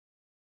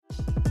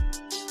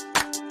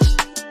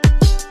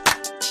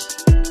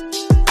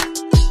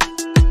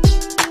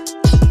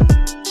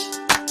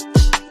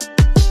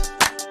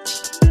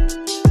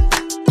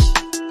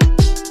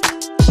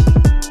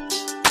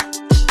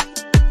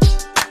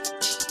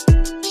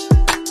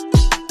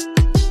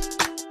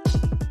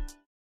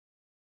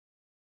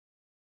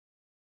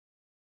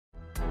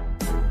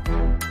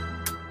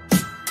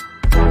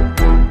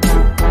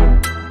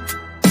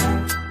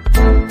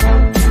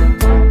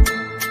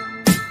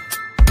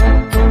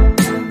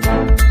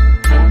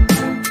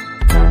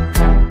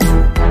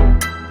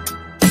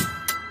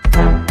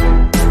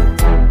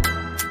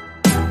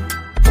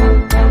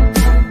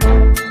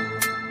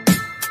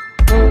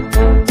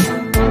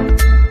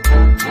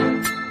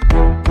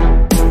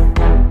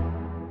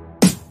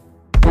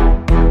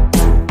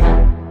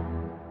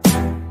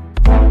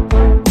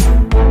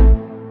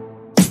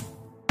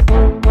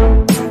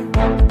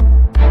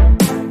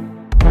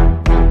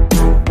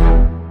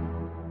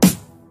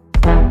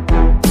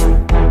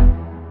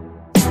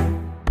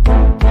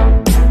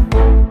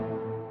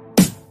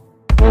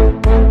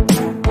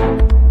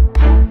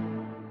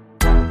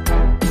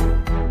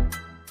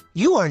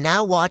are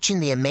now watching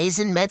the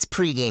Amazin Mets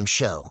Pregame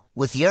Show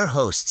with your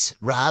hosts,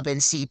 Rob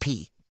and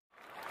CP.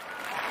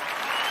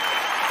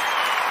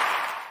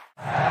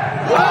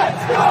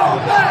 Let's go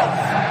Mets!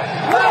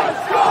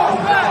 Let's go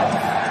Mets!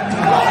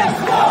 Let's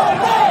go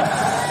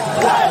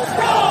Mets! Let's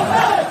go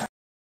Mets!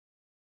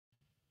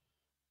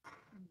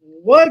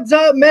 What's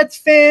up, Mets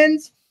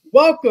fans?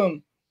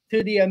 Welcome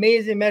to the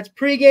Amazin Mets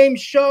Pregame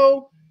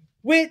Show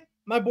with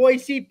my boy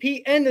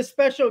CP and the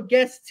special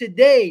guest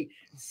today.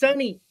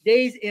 Sunny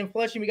days in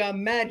Flushing. We got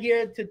Matt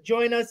here to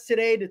join us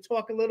today to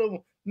talk a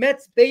little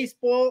Mets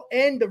baseball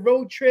and the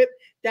road trip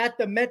that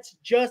the Mets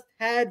just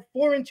had.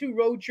 4-2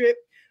 road trip,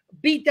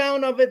 beat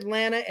down of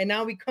Atlanta, and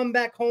now we come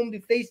back home to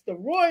face the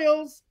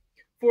Royals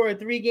for a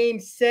 3-game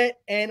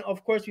set. And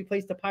of course, we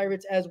face the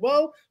Pirates as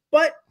well.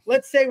 But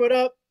let's say what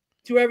up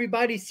to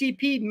everybody.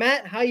 CP,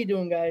 Matt, how you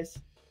doing, guys?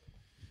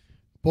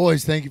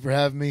 Boys, thank you for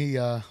having me.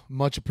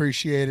 Much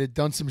appreciated.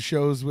 Done some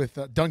shows with,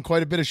 done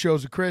quite a bit of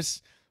shows with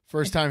Chris.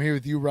 First time here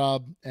with you,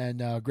 Rob,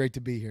 and great to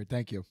be here.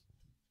 Thank you.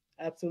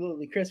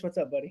 Absolutely. Chris, what's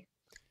up, buddy?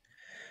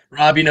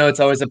 Rob, it's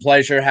always a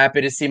pleasure.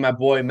 Happy to see my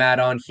boy Matt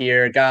on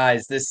here.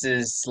 Guys, this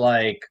is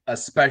like a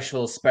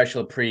special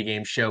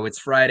pregame show. It's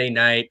Friday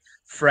night,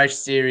 fresh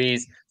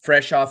series,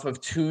 fresh off of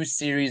 2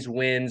 series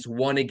wins,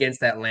 one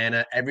against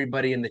Atlanta.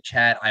 Everybody in the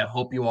chat, I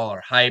hope you all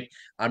are hyped.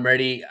 I'm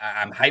ready.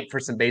 I'm hyped for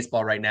some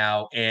baseball right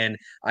now, and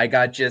I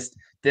got just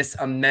this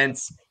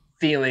immense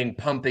feeling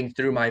pumping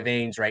through my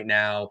veins right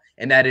now,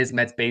 and that is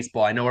Mets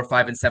baseball. I know we're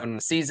 5-7 in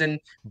the season,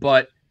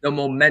 but the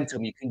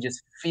momentum, you can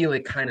just feel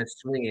it kind of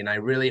swinging. I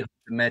really hope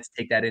the Mets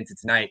take that into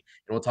tonight,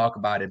 and we'll talk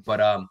about it.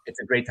 But it's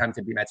a great time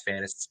to be a Mets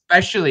fan,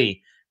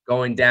 especially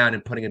going down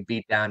and putting a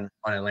beat down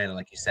on Atlanta,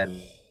 like you said.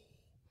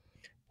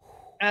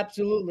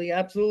 Absolutely.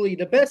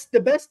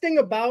 The best thing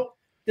about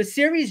the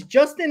series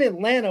just in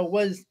Atlanta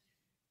was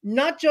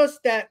not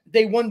just that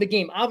they won the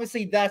game.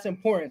 Obviously, that's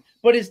important,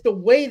 but it's the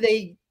way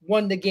they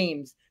won the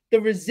games. The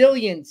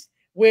resilience,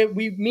 where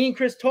me and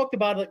Chris talked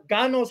about it,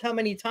 God knows how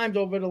many times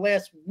over the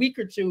last week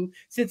or two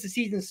since the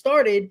season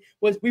started,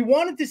 was we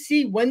wanted to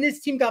see when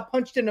this team got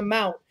punched in the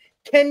mouth,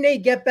 can they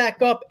get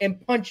back up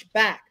and punch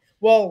back?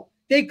 Well,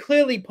 they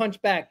clearly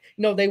punched back.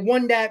 They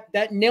won that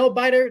nail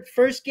biter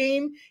first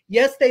game.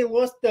 Yes, they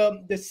lost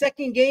the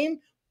second game,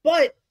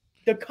 but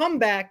the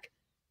comeback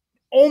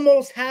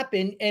almost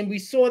happened, and we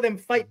saw them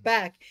fight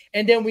back.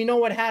 And then we know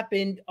what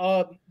happened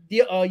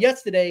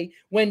yesterday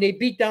when they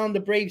beat down the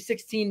Braves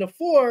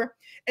 16-4.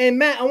 And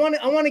Matt, I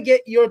want to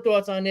get your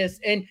thoughts on this.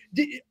 And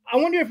I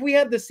wonder if we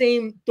have the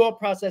same thought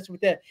process with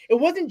that. It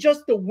wasn't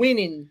just the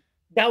winning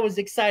that was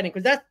exciting,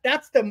 because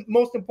that's the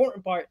most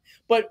important part.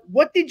 But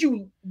what did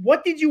you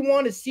want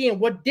to see, and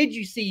what did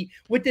you see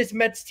with this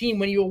Mets team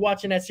when you were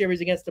watching that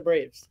series against the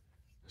Braves?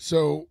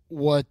 So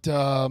what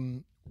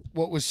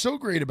was so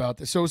great about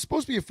this? So it's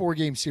supposed to be a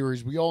 4-game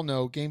series. We all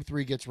know Game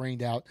 3 gets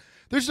rained out.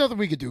 There's nothing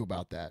we could do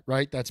about that,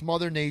 right? That's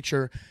Mother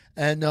Nature,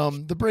 and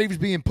the Braves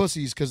being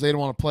pussies because they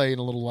don't want to play in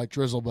a little light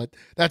drizzle. But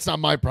that's not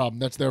my problem.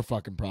 That's their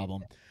fucking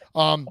problem.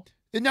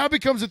 It now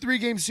becomes a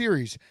 3-game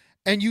series,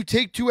 and you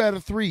take 2 out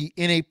of 3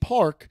 in a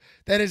park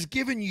that has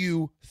given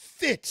you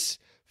fits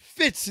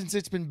since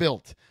it's been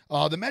built.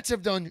 The Mets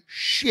have done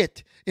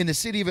shit in the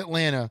city of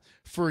Atlanta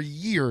for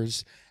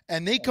years,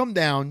 and they come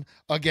down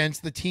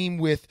against the team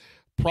with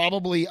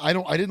probably, I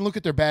didn't look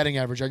at their batting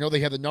average. I know they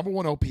had the number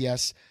 1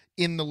 OPS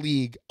in the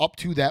league up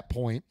to that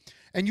point,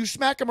 and you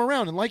smack them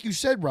around. And like you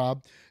said,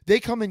 Rob, they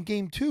come in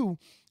Game 2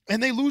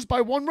 and they lose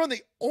by 1 run.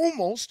 They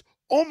almost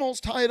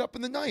tie it up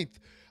in the 9th.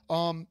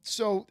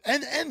 So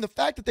the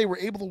fact that they were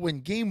able to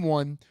win Game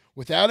 1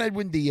 without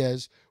Edwin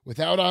Diaz,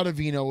 without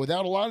Ottavino,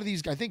 without a lot of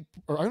these, I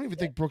don't even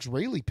think Brooks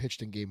Raley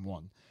pitched in Game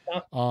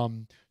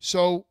 1.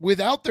 So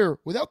without their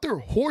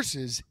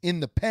horses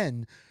in the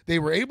pen, they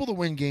were able to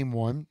win Game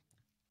 1.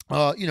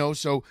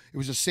 So it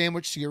was a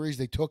sandwich series.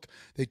 They took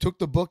the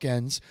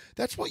bookends.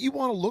 That's what you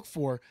want to look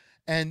for,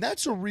 and that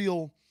is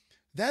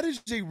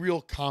a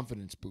real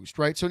confidence boost,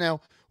 right? So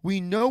now we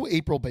know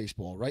April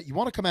baseball, right? You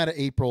want to come out of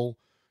April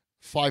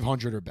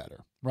 500 or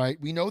better, right?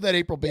 We know that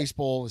April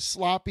baseball is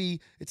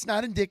sloppy. It's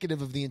not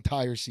indicative of the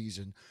entire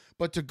season,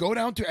 but to go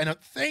down to, and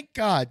thank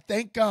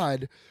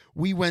God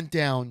we went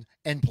down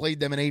and played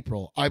them in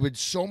April. I would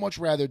so much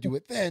rather do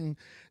it then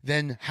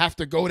than have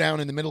to go down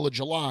in the middle of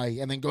July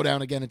and then go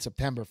down again in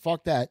September.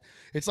 Fuck that.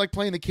 It's like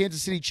playing the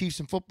Kansas City Chiefs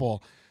in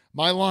football.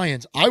 My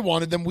Lions, I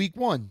wanted them week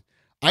 1.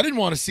 I didn't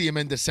want to see them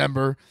in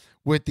December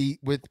with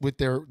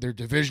their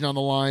division on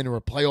the line or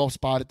a playoff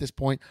spot at this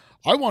point.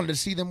 I wanted to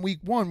see them week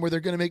 1 where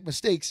they're going to make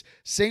mistakes.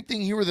 Same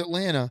thing here with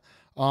Atlanta.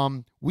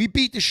 We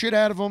beat the shit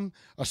out of them,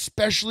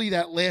 especially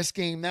that last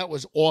game. That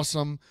was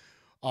awesome.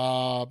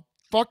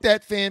 Fuck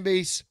that fan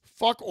base.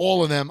 Fuck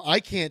all of them. I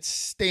can't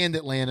stand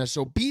Atlanta.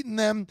 So beating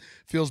them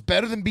feels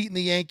better than beating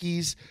the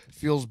Yankees,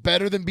 feels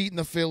better than beating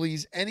the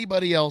Phillies.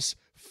 Anybody else,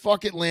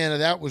 fuck Atlanta.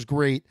 That was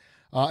great.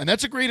 And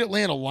that's a great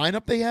Atlanta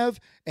lineup they have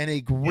and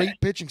a great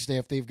pitching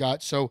staff they've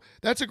got. So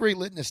that's a great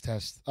litmus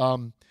test.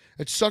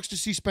 It sucks to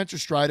see Spencer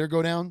Strider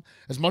go down.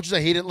 As much as I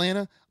hate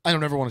Atlanta, I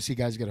don't ever want to see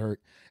guys get hurt.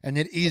 And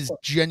it is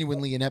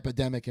genuinely an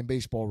epidemic in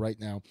baseball right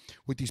now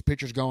with these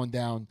pitchers going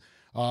down,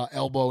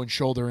 elbow and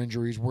shoulder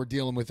injuries. We're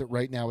dealing with it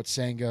right now at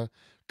Senga,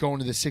 going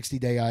to the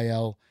 60-day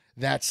IL.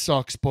 That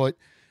sucks, but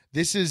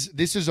this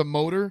is a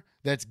motor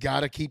that's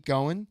got to keep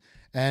going.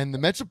 And the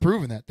Mets have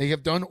proven that. They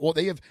have done all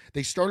they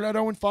started out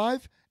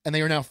 0-5 and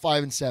they are now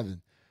 5-7.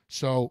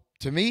 So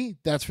to me,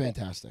 that's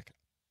fantastic.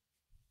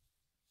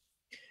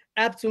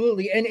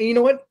 Absolutely. And you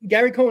know what?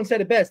 Gary Cohen said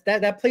it best.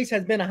 That place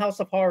has been a house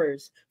of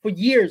horrors for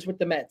years with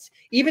the Mets.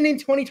 Even in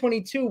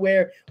 2022,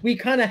 where we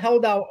kind of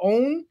held our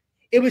own,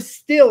 it was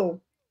still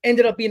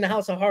ended up being a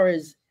house of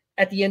horrors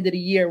at the end of the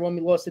year when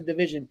we lost the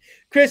division.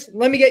 Chris,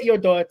 let me get your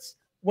thoughts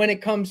when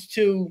it comes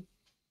to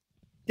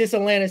this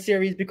Atlanta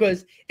series,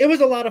 because it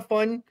was a lot of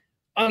fun.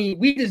 I mean,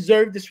 we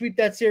deserved to sweep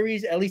that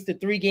series, at least a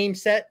 3-game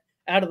set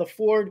out of the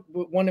 4,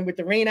 one with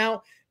the rain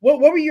out. What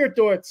were your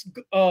thoughts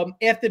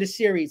after the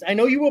series? I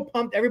know you were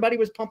pumped. Everybody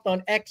was pumped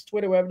on X,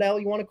 Twitter, whatever the hell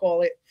you want to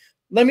call it.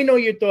 Let me know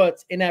your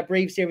thoughts in that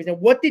Brave series. And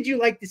what did you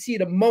like to see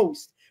the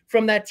most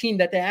from that team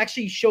that they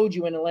actually showed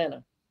you in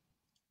Atlanta?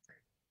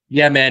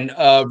 Yeah, man.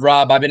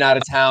 Rob, I've been out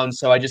of town,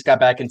 so I just got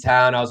back in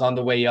town. I was on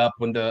the way up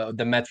when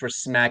the Mets were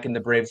smacking the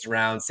Braves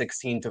around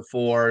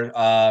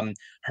 16-4.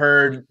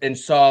 Heard and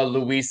saw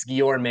Luis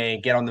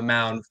Guillorme get on the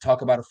mound.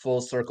 Talk about a full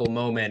circle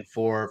moment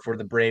for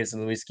the Braves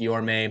and Luis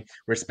Guillorme.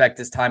 Respect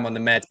his time on the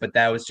Mets, but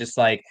that was just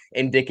like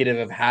indicative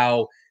of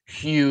how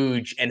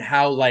huge and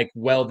how like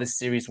well this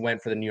series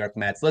went for the New York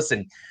Mets.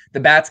 Listen, the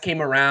bats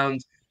came around.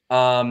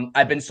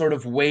 I've been sort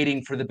of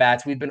waiting for the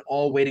bats. We've been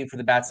all waiting for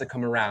the bats to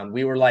come around.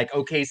 We were like,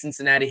 okay,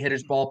 Cincinnati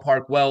Hitters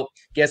Ballpark. Well,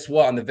 guess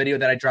what? On the video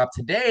that I dropped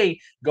today,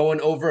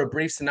 going over a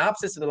brief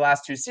synopsis of the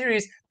last 2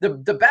 series,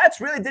 the bats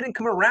really didn't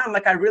come around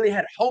like I really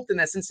had hoped in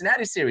that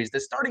Cincinnati series.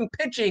 The starting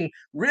pitching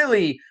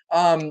really,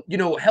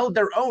 held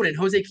their own in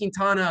Jose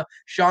Quintana,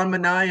 Sean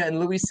Manaea, and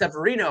Luis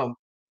Severino.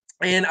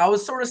 And I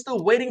was sort of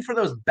still waiting for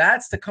those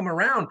bats to come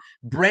around.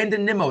 The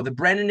Brandon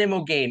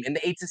Nimmo game in the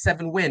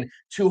 8-7 win,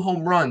 2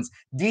 home runs.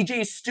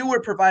 DJ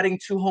Stewart providing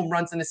 2 home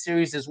runs in the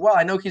series as well.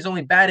 I know he's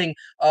only batting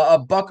a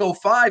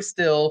 $105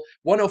 still,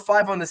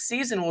 105 on the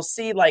season. We'll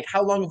see like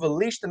how long of a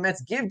leash the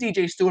Mets give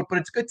DJ Stewart, but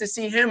it's good to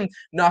see him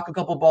knock a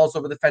couple balls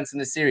over the fence in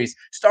the series.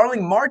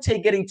 Starling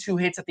Marte getting 2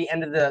 hits at the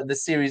end of the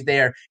series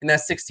there in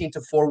that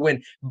 16-4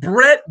 win.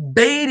 Brett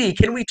Beatty,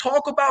 can we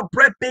talk about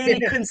Brett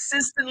Beatty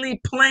consistently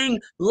playing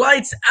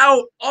lights out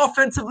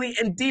offensively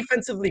and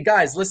defensively?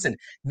 Guys, listen,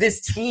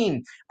 this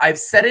team, I've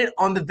said it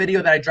on the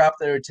video that I dropped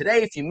there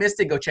today. If you missed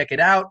it, go check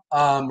it out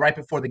right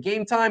before the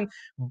game time.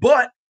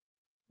 But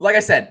like I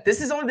said,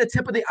 this is only the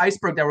tip of the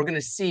iceberg that we're going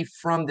to see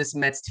from this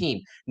Mets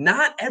team.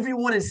 Not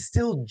everyone is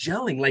still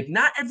gelling. Like,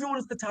 not everyone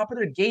is at the top of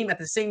their game at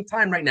the same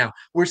time right now.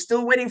 We're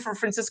still waiting for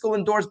Francisco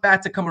Lindor's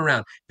bat to come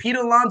around. Pete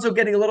Alonso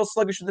getting a little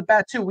sluggish with the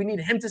bat, too. We need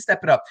him to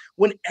step it up.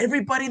 When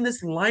everybody in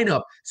this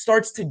lineup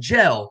starts to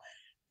gel,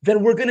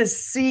 then we're going to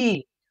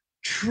see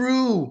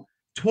true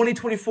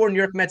 2024 New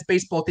York Mets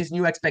baseball with these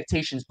new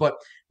expectations. But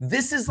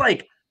this is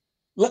like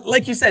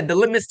you said, the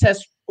litmus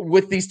test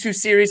with these 2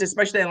 series,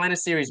 especially the Atlanta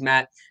series,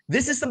 Matt.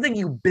 This is something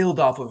you build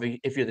off of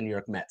if you're the New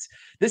York Mets.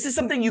 This is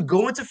something you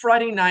go into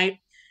Friday night,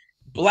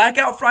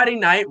 blackout Friday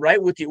night,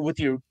 right, with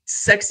your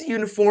sexy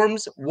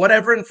uniforms,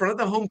 whatever, in front of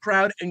the home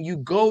crowd, and you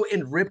go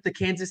and rip the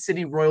Kansas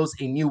City Royals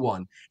a new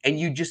one. And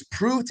you just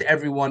prove to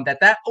everyone that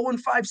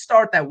 0-5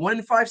 start, that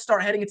 1-5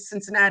 start heading into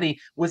Cincinnati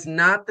was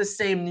not the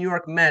same New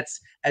York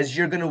Mets as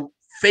you're going to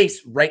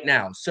face right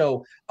now.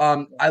 So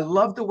I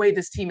love the way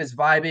this team is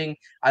vibing.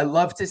 I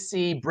love to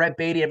see Brett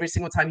Beatty every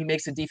single time he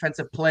makes a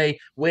defensive play,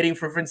 waiting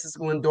for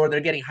Francisco Lindor. They're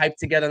getting hyped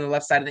together on the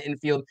left side of the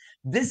infield.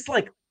 This,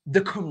 like,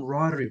 the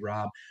camaraderie,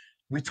 Rob.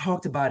 We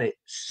talked about it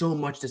so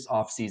much this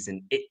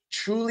offseason. It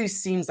truly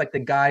seems like the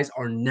guys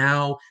are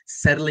now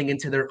settling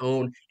into their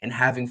own and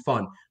having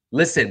fun.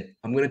 Listen,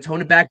 I'm going to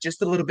tone it back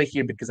just a little bit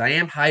here because I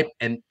am hyped,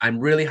 and I'm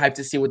really hyped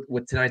to see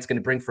what tonight's going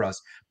to bring for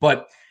us.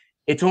 But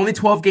it's only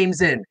 12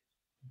 games in.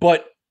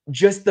 But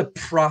just the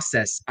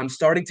process, I'm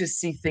starting to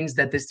see things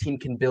that this team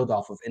can build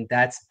off of, and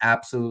that's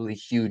absolutely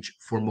huge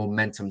for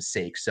momentum's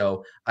sake.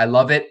 So I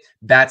love it.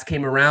 Bats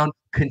came around.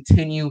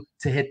 Continue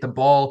to hit the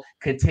ball.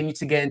 Continue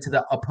to get into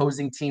the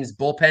opposing team's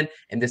bullpen,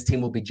 and this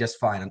team will be just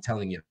fine. I'm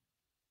telling you.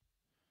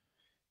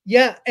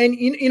 Yeah, and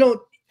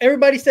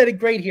everybody said it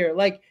great here.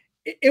 Like,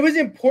 it was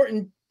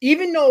important,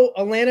 even though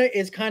Atlanta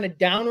is kind of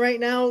down right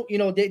now.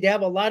 They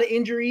have a lot of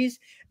injuries,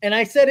 and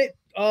I said it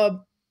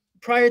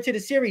prior to the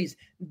series,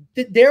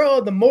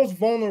 they're the most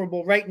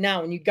vulnerable right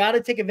now, and you got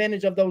to take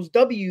advantage of those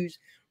W's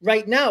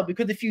right now,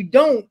 because if you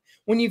don't,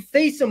 when you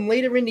face them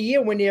later in the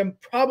year, when they're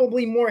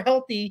probably more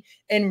healthy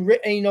and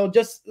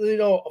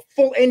a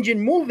full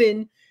engine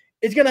moving,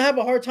 it's going to have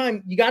a hard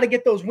time. You got to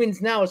get those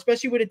wins now,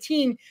 especially with a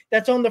team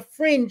that's on the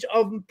fringe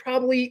of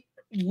probably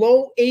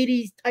low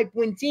 80s type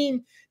win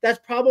team. That's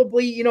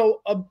probably,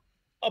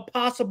 a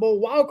possible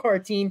wild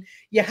card team,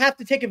 you have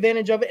to take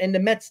advantage of it, and the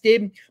Mets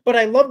did. But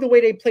I love the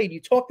way they played. You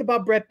talked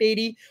about Brett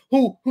Beatty,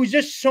 who's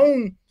just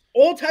shown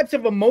all types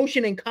of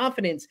emotion and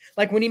confidence.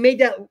 Like when he made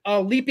that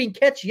leaping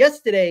catch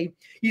yesterday,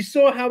 you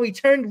saw how he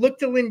turned, looked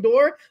to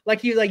Lindor,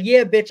 like he was like,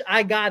 "Yeah, bitch,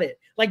 I got it."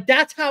 Like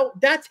that's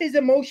his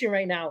emotion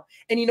right now.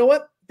 And you know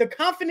what? The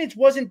confidence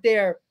wasn't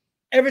there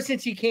ever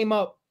since he came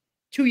up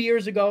 2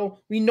 years ago.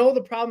 We know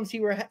the problems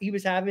he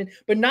was having,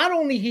 but not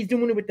only he's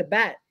doing it with the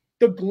bat,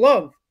 the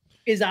glove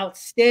is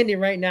outstanding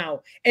right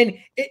now. And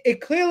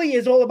it clearly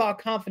is all about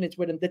confidence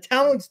with him. The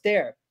talent's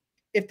there.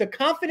 If the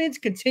confidence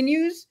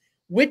continues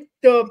with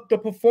the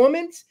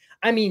performance,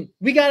 I mean,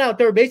 we got out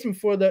third baseman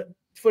for the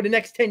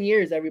next 10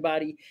 years,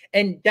 everybody.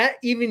 And that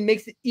even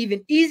makes it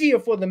even easier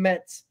for the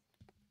Mets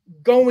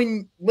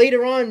going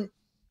later on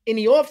in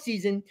the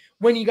offseason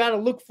when you got to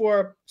look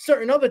for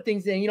certain other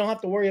things and you don't have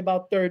to worry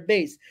about third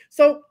base.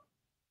 So,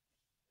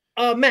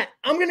 Matt,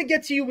 I'm going to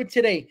get to you with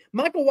today.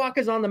 Michael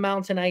Walker's on the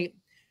mound tonight.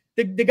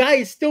 The guy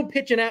is still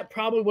pitching at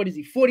probably, what is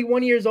he,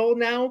 41 years old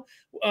now?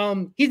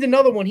 He's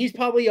another one. He's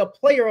probably a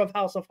player of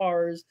House of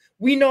Horrors.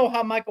 We know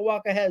how Michael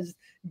Walker has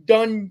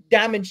done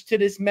damage to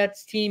this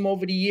Mets team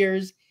over the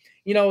years.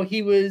 You know,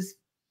 he was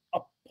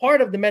a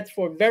part of the Mets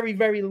for a very,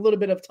 very little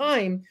bit of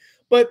time.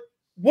 But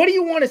what do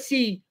you want to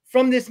see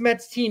from this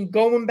Mets team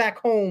going back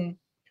home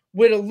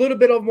with a little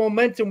bit of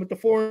momentum with the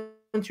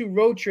 4-2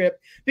 road trip?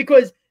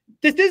 Because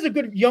this is a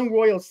good young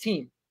Royals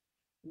team.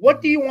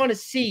 What do you want to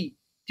see?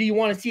 Do you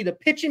want to see the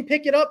pitching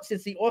pick it up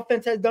since the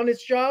offense has done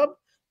its job?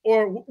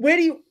 Or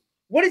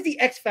what is the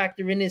X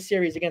factor in this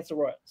series against the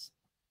Royals?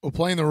 Well,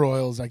 playing the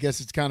Royals, I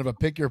guess it's kind of a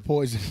pick your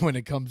poison when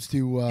it comes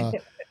to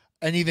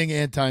anything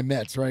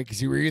anti-Mets, right?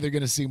 Because you were either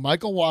going to see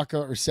Michael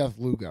Wacha or Seth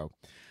Lugo.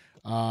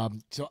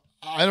 So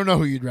I don't know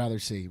who you'd rather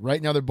see.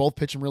 Right now, they're both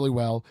pitching really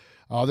well.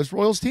 This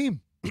Royals team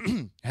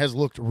has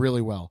looked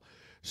really well.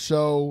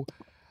 So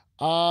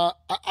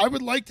I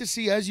would like to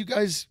see, as you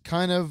guys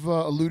kind of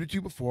alluded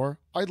to before,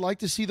 I'd like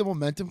to see the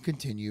momentum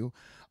continue.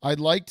 I'd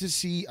like to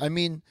see, I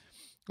mean,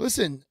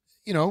 listen,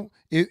 you know,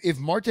 if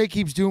Marte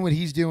keeps doing what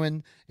he's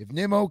doing, if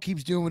Nimmo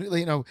keeps doing what,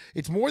 you know,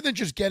 it's more than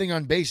just getting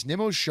on base.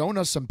 Nimmo's shown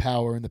us some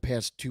power in the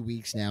past 2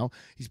 weeks now.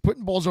 He's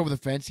putting balls over the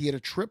fence. He had a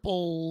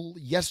triple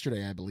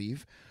yesterday, I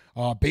believe.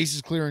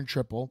 Bases clearing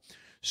triple.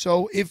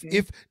 So if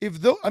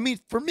though, I mean,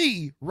 for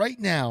me right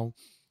now,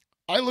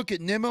 I look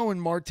at Nimmo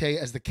and Marte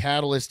as the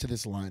catalyst to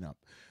this lineup.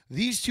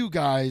 These two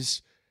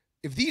guys,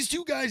 if these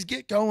two guys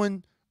get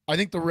going, I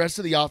think the rest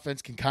of the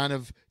offense can kind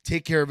of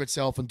take care of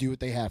itself and do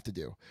what they have to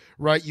do,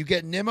 right? You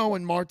get Nimmo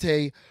and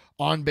Marte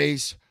on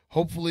base.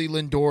 Hopefully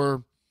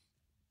Lindor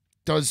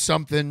does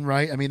something,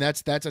 right? I mean,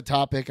 that's a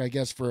topic, I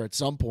guess, for at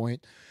some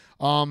point.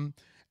 And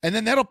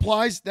then that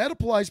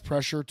applies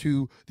pressure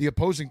to the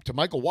opposing, to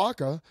Michael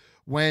Wacha,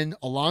 when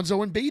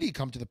Alonso and Beatty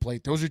come to the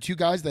plate. Those are two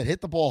guys that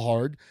hit the ball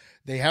hard.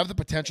 They have the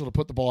potential to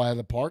put the ball out of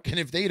the park. And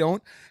if they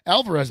don't,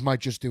 Alvarez might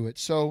just do it.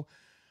 So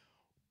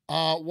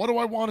what do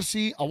I want to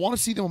see? I want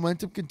to see the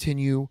momentum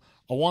continue.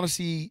 I want to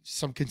see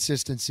some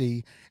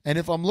consistency. And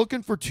if I'm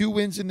looking for 2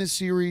 wins in this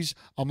series,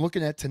 I'm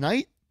looking at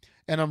tonight.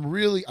 And I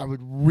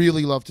would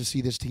really love to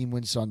see this team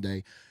win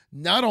Sunday.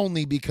 Not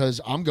only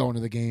because I'm going to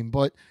the game,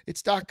 but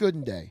it's Doc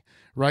Gooden Day,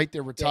 right?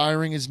 They're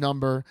retiring his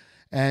number.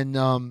 And,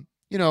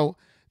 you know,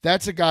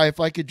 that's a guy,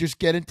 if I could just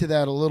get into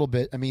that a little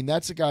bit, I mean,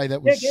 that's a guy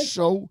that was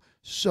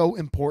so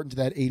important to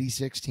that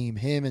 86 team,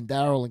 him and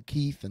Darryl and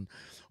Keith and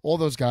all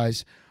those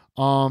guys.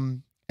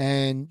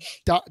 And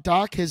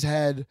Doc has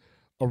had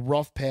a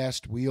rough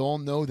past. We all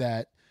know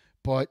that,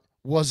 but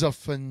was a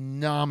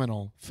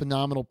phenomenal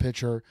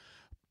pitcher.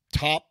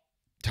 Top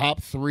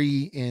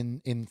 3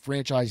 in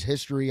franchise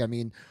history. I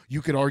mean,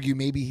 you could argue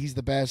maybe he's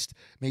the best,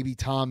 maybe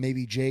Tom,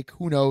 maybe Jake,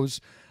 who knows?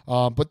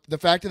 But the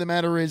fact of the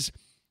matter is,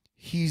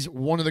 he's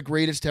one of the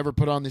greatest to ever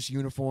put on this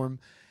uniform.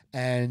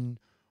 And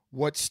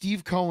what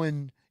Steve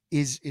Cohen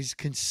is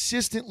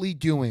consistently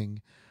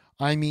doing,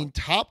 I mean,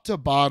 top to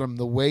bottom,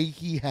 the way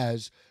he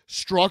has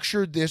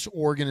structured this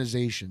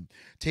organization,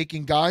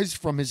 taking guys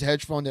from his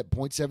hedge fund at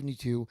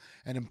 .72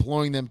 and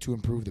employing them to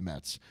improve the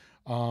Mets.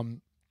 You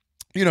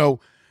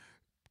know,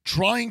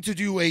 trying to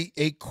do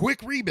a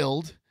quick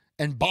rebuild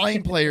and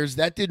buying players,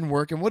 that didn't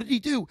work. And what did he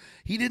do?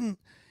 He didn't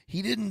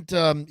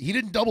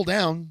double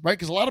down, right?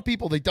 Because a lot of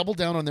people, they double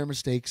down on their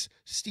mistakes.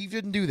 Steve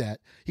didn't do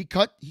that. He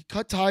cut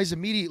ties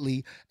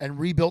immediately and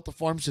rebuilt the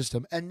farm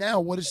system. And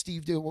now what does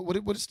Steve do?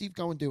 What is Steve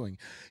Cohen doing?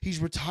 He's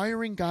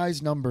retiring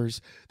guys'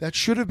 numbers that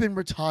should have been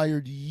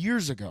retired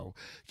years ago.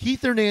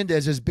 Keith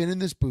Hernandez has been in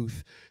this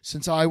booth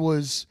since I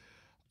was,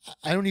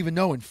 I don't even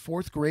know, in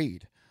 4th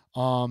grade.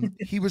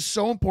 He was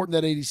so important,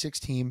 that 86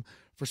 team.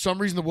 For some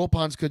reason, the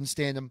Wilpons couldn't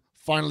stand him.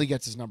 Finally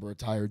gets his number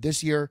retired.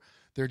 This year,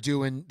 they're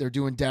doing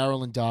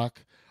Darryl and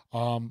Doc.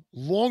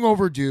 Long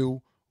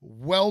overdue,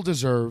 well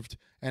deserved,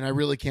 and I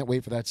really can't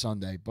wait for that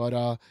Sunday.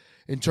 But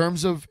in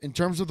terms of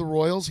the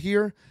Royals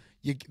here,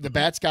 the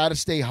bat's got to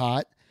stay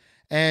hot,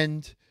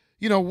 and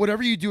you know,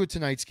 whatever you do at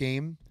tonight's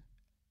game,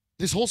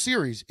 this whole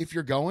series, if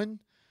you don't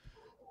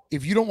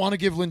want to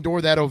give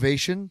Lindor that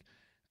ovation,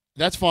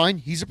 that's fine.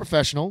 He's a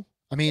professional.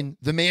 I mean,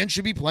 the man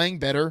should be playing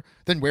better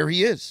than where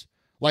he is.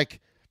 Like,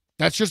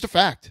 that's just a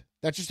fact.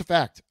 That's just a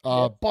fact.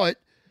 But,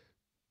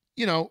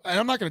 you know, and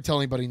I'm not going to tell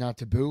anybody not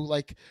to boo.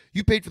 Like,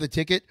 you paid for the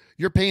ticket.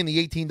 You're paying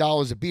the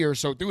 $18 a beer,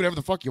 so do whatever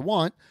the fuck you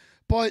want.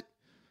 But,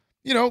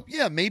 you know,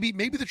 yeah, maybe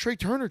the Trey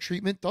Turner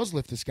treatment does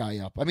lift this guy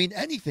up. I mean,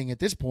 anything at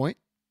this point,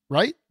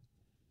 right?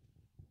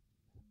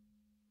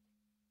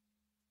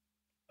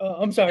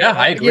 I'm sorry. Yeah,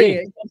 I agree.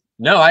 Yeah.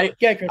 No,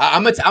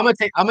 I'm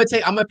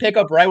gonna pick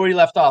up right where you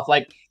left off.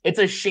 Like, it's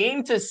a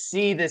shame to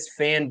see this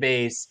fan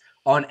base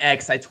on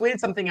X. I tweeted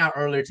something out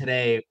earlier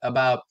today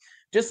about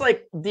just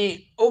like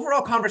the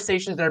overall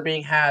conversations that are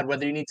being had,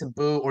 whether you need to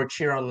boo or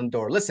cheer on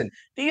Lindor. Listen,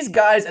 these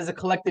guys as a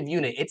collective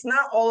unit, it's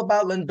not all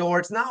about Lindor.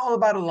 It's not all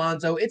about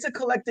Alonso. It's a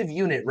collective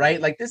unit,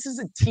 right? Like, this is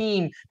a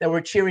team that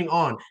we're cheering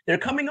on. They're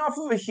coming off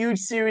of a huge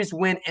series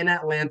win in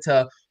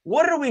Atlanta.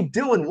 What are we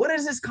doing? What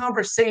is this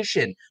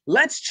conversation?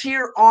 Let's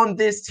cheer on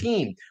this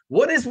team.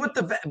 What is with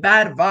the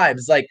bad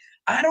vibes? Like,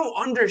 I don't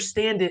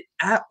understand it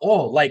at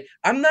all. Like,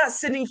 I'm not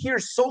sitting here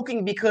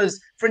sulking because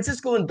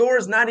Francisco Lindor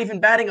is not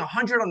even batting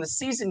 100 on the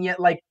season yet.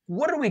 Like,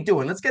 what are we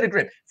doing? Let's get a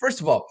grip.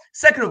 First of all.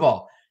 Second of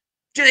all,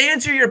 to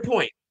answer your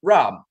point,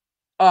 Rob,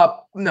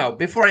 no,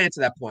 before I answer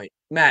that point,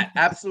 Matt,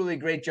 absolutely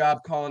great job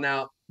calling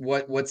out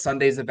what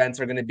Sunday's events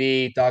are going to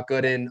be. Doc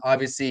Gooden,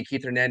 obviously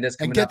Keith Hernandez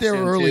coming and get up there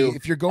soon early too.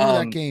 if you're going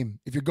to that game.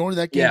 If you're going to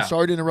that game, Yeah.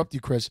 sorry to interrupt you,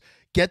 Chris.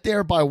 Get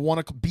there by 1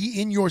 o'clock.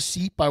 Be in your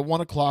seat by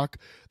 1 o'clock.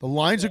 The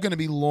lines are going to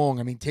be long.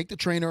 I mean, take the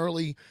train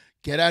early.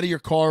 Get out of your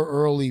car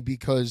early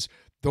because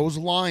those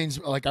lines.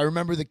 Like, I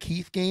remember the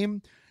Keith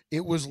game.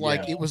 It was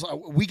like it was.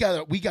 We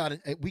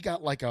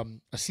got like a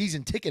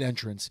season ticket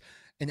entrance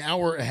an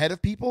hour ahead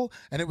of people,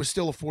 and it was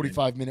still a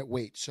 45-minute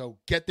wait. So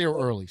get there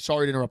early.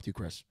 Sorry to interrupt you,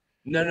 Chris.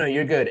 No,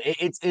 you're good.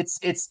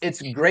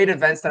 It's great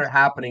events that are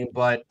happening,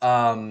 but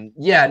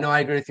yeah, no,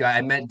 I agree with you.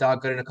 I met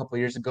Doc Gooden a couple of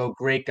years ago.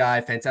 Great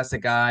guy,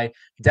 fantastic guy.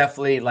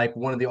 Definitely like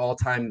one of the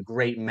all-time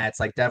great Mets.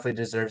 Like,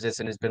 definitely deserves this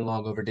and has been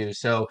long overdue.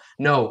 So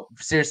no,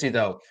 seriously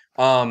though,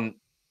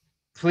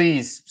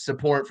 please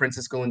support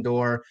Francisco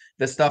Lindor.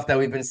 The stuff that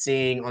we've been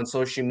seeing on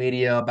social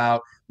media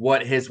about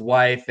what his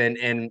wife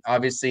and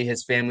obviously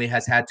his family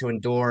has had to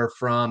endure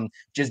from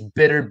just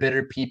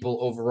bitter people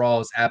overall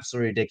is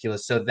absolutely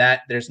ridiculous. So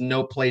that there's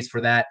no place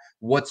for that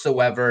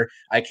whatsoever.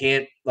 I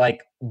can't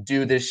like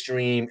do this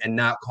stream and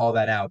not call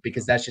that out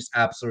because that's just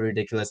absolutely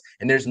ridiculous.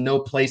 And there's no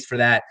place for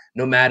that,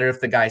 no matter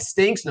if the guy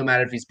stinks, no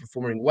matter if he's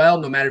performing well,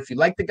 no matter if you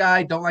like the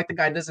guy, don't like the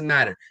guy, doesn't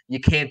matter. You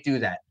can't do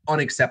that.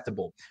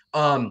 Unacceptable.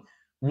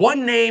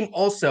 One name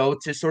also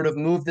to sort of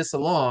move this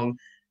along,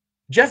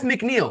 Jeff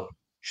McNeil.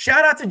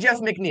 Shout out to Jeff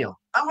McNeil.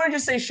 I want to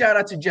just say shout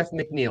out to Jeff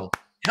McNeil.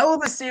 Hell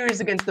of a series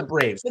against the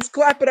Braves. Let's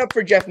clap it up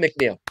for Jeff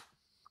McNeil.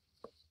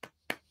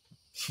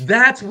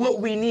 That's what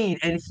we need.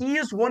 And he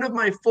is one of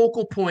my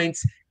focal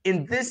points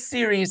in this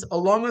series,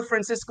 along with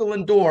Francisco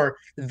Lindor.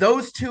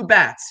 Those two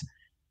bats.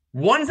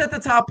 One's at the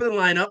top of the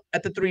lineup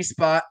at the 3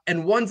 spot,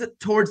 and one's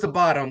towards the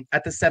bottom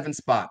at the 7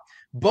 spot.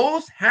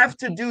 Both have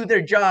to do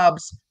their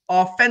jobs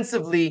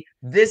offensively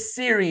this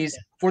series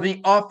for the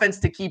offense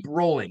to keep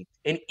rolling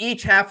in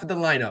each half of the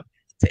lineup.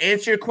 To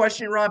answer your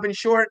question, Rob, in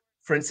short,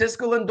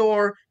 Francisco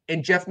Lindor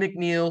and Jeff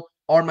McNeil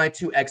are my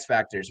 2 X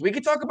factors. We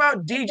could talk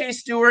about DJ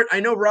Stewart.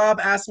 I know Rob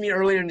asked me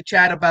earlier in the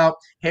chat about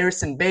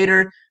Harrison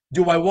Bader.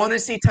 Do I want to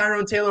see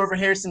Tyrone Taylor over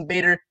Harrison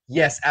Bader?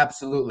 Yes,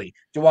 absolutely.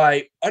 Do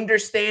I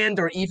understand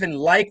or even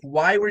like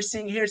why we're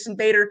seeing Harrison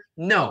Bader?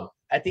 No.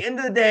 At the end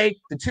of the day,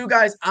 the 2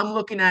 guys I'm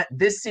looking at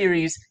this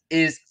series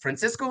is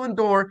Francisco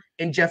Lindor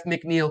and Jeff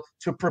McNeil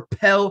to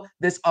propel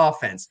this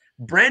offense.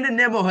 Brandon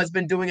Nimmo has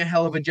been doing a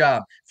hell of a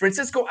job.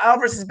 Francisco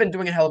Alvarez has been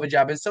doing a hell of a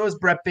job, and so has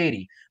Brett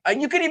Beatty.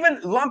 You could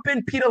even lump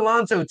in Pete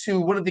Alonso to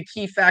one of the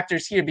key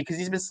factors here because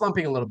he's been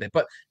slumping a little bit.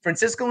 But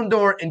Francisco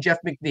Lindor and Jeff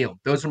McNeil,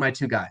 those are my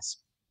 2 guys.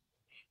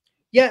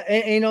 Yeah,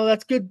 and you know,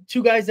 that's good.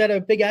 2 guys that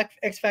are big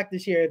X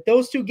factors here. If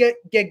those 2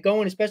 get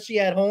going, especially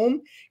at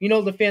home, you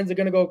know, the fans are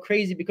going to go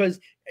crazy because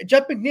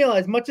Jeff McNeil,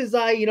 as much as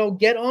I, you know,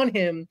 get on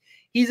him,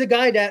 he's a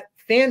guy that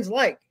fans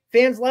like.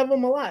 Fans love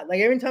him a lot.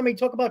 Like, every time we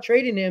talk about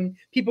trading him,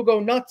 people go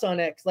nuts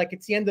on X, like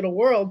it's the end of the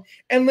world.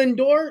 And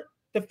Lindor,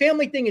 the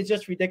family thing is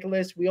just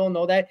ridiculous. We all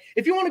know that.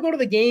 If you want to go to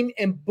the game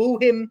and boo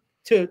him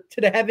to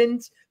the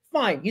heavens,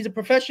 fine. He's a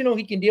professional.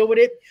 He can deal with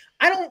it.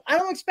 I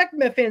don't expect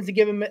Met fans to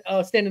give him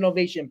a standing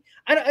ovation.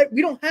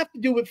 We don't have to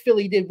do what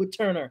Philly did with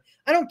Turner.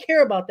 I don't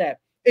care about that.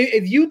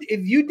 If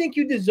you think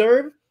you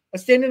deserve a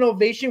standing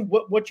ovation,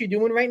 what you're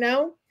doing right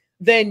now,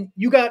 then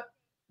you got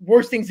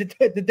worse things to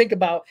think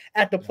about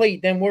at the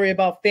plate than worry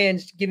about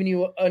fans giving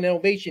you an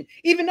ovation.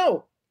 Even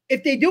though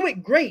if they do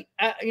it, great.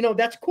 You know,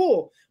 that's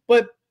cool.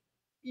 But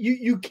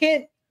you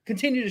can't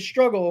continue to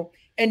struggle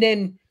and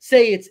then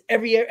say it's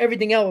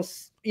everything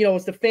else. You know,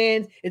 it's the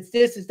fans, it's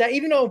this, it's that.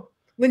 Even though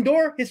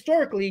Lindor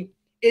historically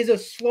is a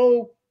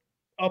slow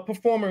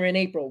performer in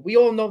April. We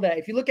all know that.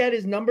 If you look at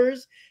his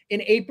numbers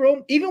in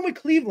April, even with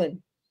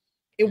Cleveland,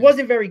 it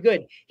wasn't very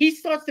good. He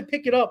starts to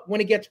pick it up when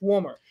it gets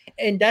warmer.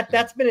 And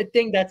that's been a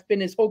thing that's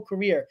been his whole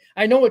career.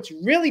 I know it's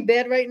really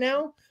bad right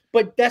now,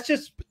 but that's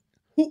just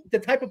the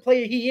type of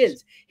player he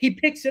is. He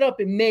picks it up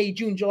in May,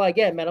 June, July.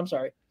 Again, man, I'm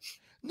sorry.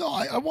 No,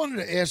 I wanted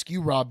to ask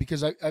you, Rob,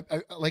 because I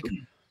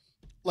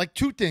like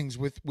two things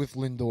with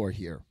Lindor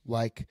here.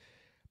 Like,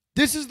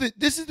 this is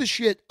the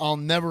shit I'll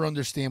never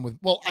understand with.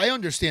 Well, I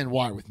understand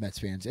why with Mets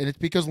fans, and it's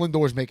because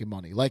Lindor's making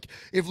money. Like,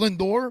 if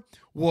Lindor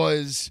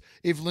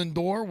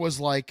was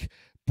like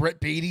Brett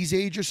Beatty's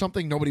age or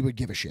something, nobody would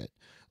give a shit.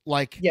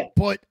 Like, Yeah.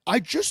 But I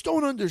just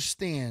don't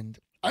understand.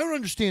 I don't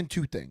understand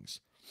two things.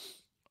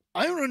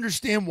 I don't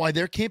understand why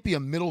there can't be a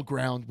middle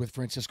ground with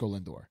Francisco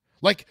Lindor.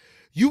 Like,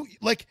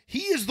 he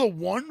is the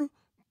one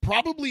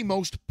probably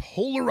most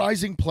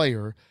polarizing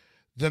player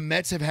the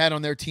Mets have had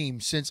on their team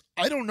since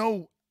I don't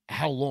know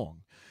how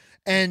long.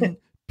 And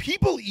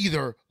people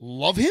either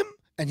love him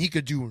and he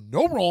could do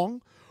no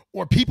wrong,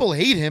 or people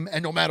hate him,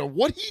 and no matter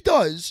what he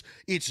does,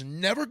 it's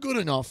never good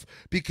enough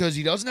because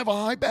he doesn't have a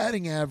high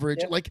batting average.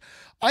 Yep. Like,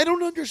 I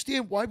don't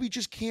understand why we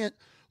just can't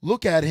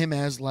look at him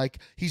as like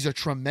he's a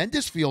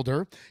tremendous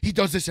fielder. He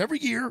does this every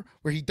year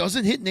where he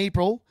doesn't hit in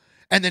April,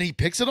 and then he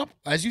picks it up,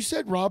 as you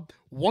said, Rob,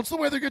 once the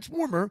weather gets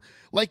warmer.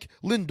 Like,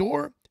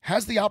 Lindor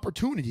has the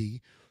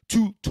opportunity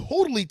to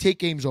totally take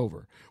games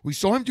over. We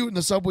saw him do it in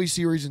the Subway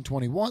Series in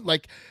 21.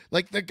 Like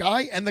the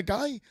guy,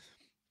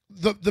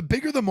 the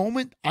bigger the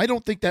moment, I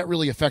don't think that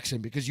really affects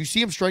him because you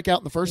see him strike out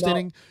in the first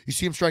inning, you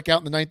see him strike out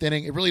in the ninth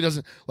inning. It really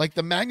doesn't, like,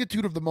 the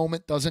magnitude of the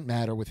moment doesn't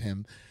matter with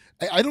him.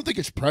 I don't think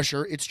it's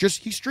pressure. It's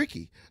just he's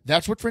streaky.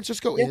 That's what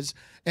Francisco is.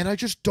 And I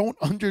just don't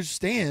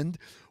understand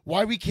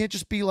why we can't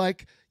just be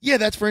like, yeah,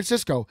 that's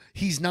Francisco.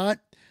 He's not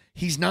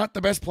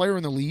the best player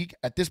in the league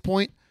at this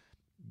point.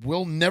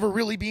 We'll never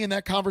really be in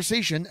that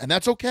conversation, and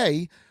that's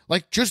okay.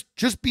 Like, just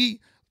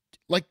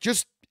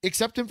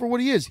accept him for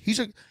what he is. He's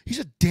a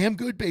damn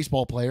good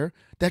baseball player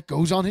that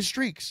goes on his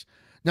streaks.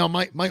 Now,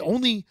 my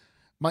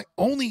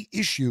only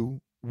issue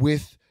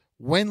with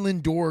when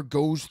Lindor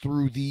goes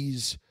through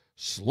these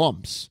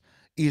slumps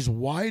is,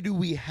 why do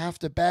we have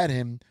to bat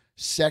him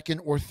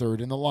second or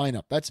third in the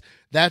lineup?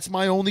 That's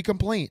my only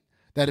complaint.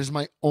 That is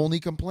my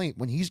only complaint.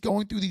 When he's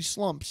going through these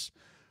slumps,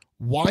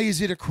 why is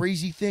it a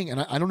crazy thing?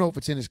 And I don't know if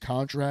it's in his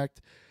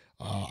contract.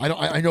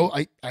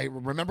 I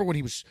remember when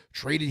he was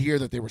traded here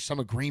that there was some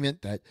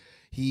agreement that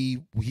he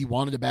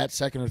wanted to bat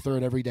second or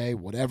third every day,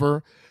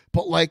 whatever.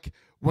 But, like,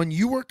 when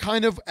you were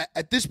kind of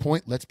at this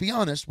point, let's be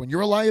honest, when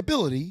you're a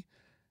liability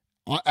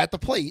at the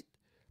plate,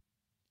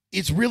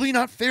 it's really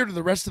not fair to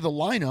the rest of the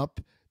lineup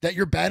that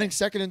you're batting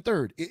second and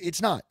third.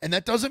 It's not. And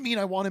that doesn't mean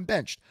I want him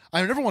benched.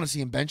 I never want to see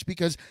him benched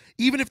because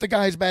even if the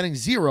guy is batting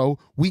 0,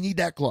 we need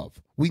that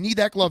glove. We need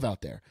that glove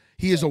out there.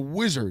 He is a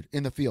wizard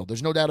in the field.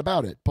 There's no doubt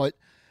about it. But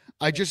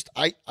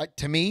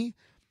to me,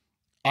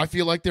 I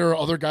feel like there are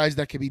other guys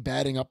that could be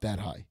batting up that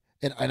high.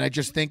 And I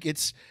just think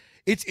it's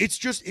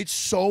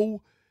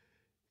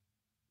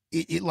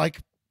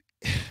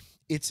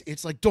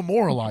like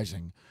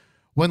demoralizing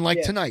when,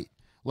 like, tonight,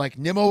 like,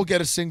 Nimmo will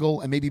get a single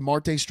and maybe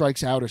Marte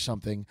strikes out or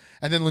something,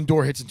 and then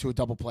Lindor hits into a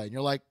double play. And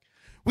you're like,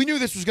 we knew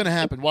this was going to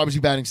happen. Why was he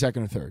batting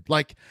second or third?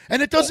 Like,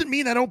 and it doesn't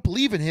mean I don't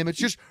believe in him. It's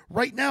just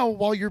right now,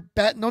 while you're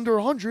batting under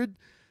 100,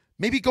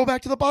 maybe go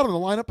back to the bottom of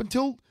the lineup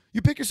until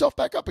you pick yourself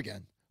back up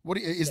again.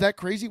 Is that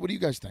crazy? What do you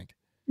guys think?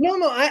 No,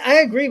 I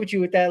agree with you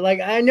with that. Like,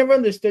 I never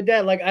understood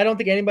that. Like, I don't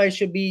think anybody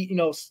should be,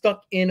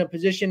 stuck in a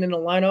position in a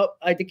lineup.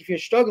 I think if you're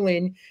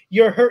struggling,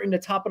 you're hurting the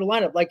top of the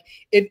lineup. Like,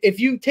 if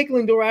you take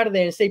Lindor out of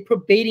there and say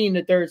put Beatty in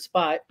the third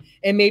spot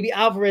and maybe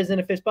Alvarez in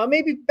the fifth spot,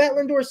 maybe bat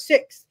Lindor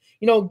sixth,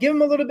 give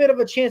him a little bit of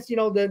a chance,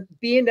 to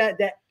be in that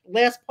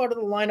last part of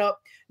the lineup,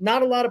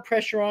 not a lot of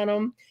pressure on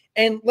him.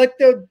 And let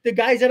the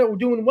guys that are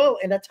doing well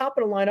in the top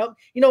of the lineup,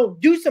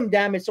 do some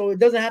damage so it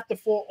doesn't have to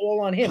fall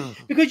all on him.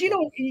 Because,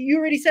 you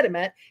already said it,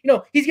 Matt.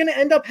 He's going to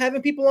end up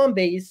having people on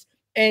base,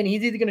 and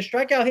he's either going to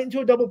strike out, hit into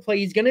a double play.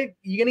 You're going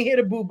to hit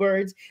a boo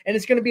birds, and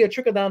it's going to be a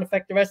trickle-down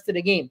effect the rest of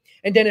the game.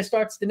 And then it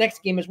starts the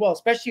next game as well,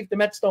 especially if the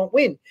Mets don't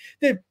win.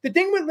 The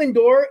thing with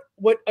Lindor,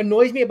 what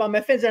annoys me about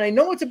Met fans, and I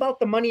know it's about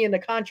the money in the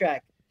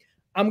contract,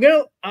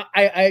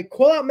 I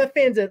call out Met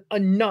fans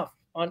enough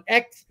on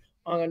X,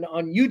 on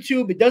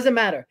YouTube. It doesn't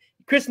matter.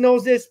 Chris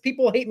knows this.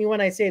 People hate me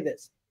when I say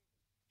this.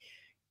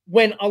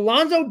 When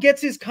Alonso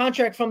gets his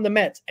contract from the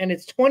Mets and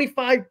it's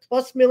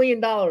 $25+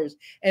 million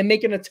and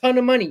making a ton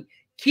of money,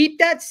 keep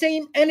that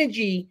same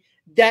energy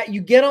that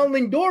you get on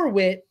Lindor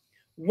with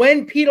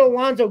when Pete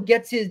Alonso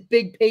gets his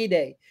big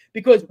payday.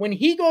 Because when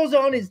he goes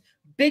on his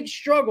big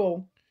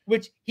struggle,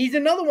 which he's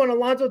another one,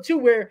 Alonso too,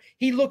 where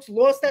he looks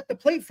lost at the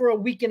plate for a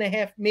week and a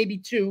half, maybe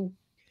 2,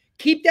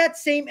 keep that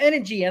same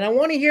energy. And I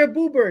want to hear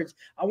boo birds.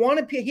 I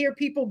want to hear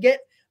people get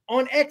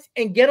on X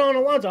and get on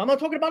Alonso. I'm not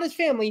talking about his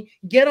family.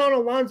 Get on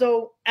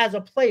Alonso as a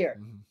player.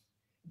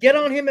 Get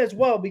on him as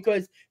well,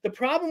 because the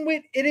problem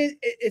with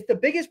it's the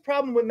biggest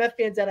problem with Met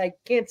fans that I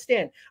can't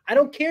stand. I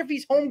don't care if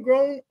he's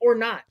homegrown or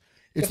not.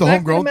 It's the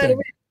homegrown thing.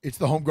 It's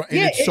the homegrown. And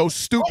it's so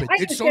stupid.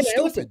 It's so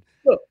stupid.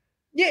 Look,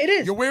 yeah, it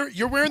is. You're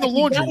wearing the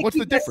laundry. What's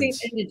the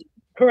difference?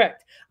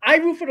 Correct. I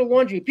root for the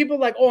laundry. People are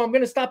like, oh, I'm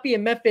going to stop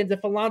being Met fans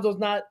if Alonso's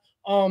not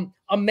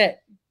a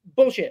Met.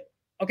 Bullshit.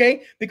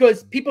 Okay,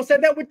 because people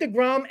said that with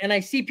DeGrom, and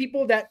I see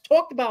people that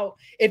talked about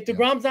if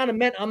DeGrom's not a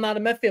Met, I'm not a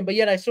Met fan, but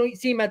yet I see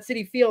him at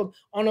Citifield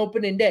on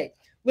opening day.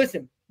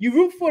 Listen, you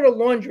root for the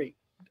laundry.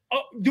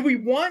 Do we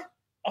want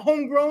a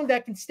homegrown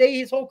that can stay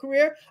his whole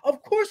career?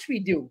 Of course we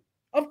do.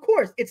 Of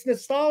course. It's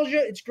nostalgia.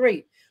 It's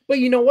great. But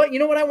you know what? You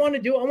know what I want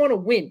to do? I want to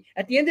win.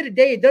 At the end of the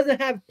day, it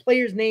doesn't have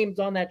players' names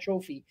on that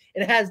trophy.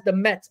 It has the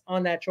Mets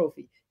on that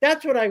trophy.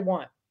 That's what I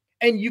want.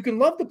 And you can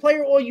love the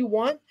player all you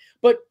want,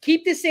 but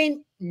keep the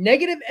same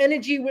negative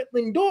energy with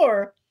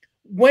Lindor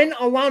when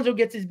Alonso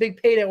gets his big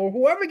payday, or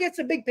whoever gets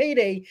a big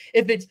payday,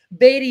 if it's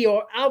Beatty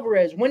or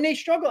Alvarez. When they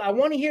struggle, I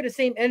want to hear the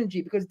same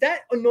energy, because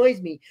that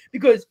annoys me.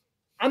 Because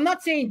I'm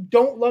not saying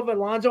don't love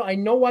Alonso. I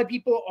know why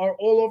people are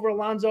all over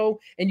Alonso,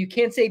 and you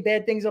can't say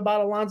bad things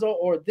about Alonso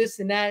or this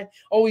and that.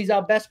 Oh, he's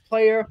our best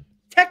player.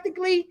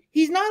 Technically,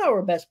 he's not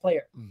our best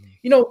player.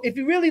 You know, if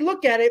you really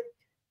look at it,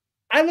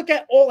 I look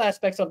at all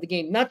aspects of the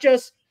game, not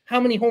just how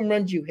many home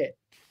runs you hit.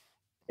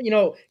 You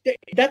know,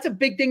 that's a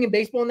big thing in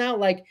baseball now.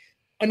 Like,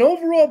 an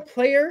overall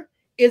player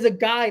is a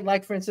guy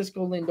like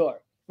Francisco Lindor,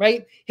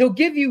 right? He'll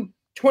give you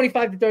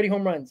 25 to 30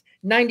 home runs,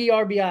 90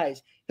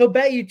 RBIs. He'll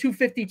bat you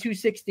 250,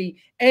 260,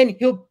 and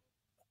he'll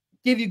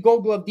give you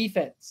Gold Glove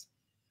defense.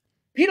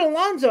 Pete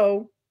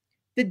Alonso,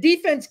 the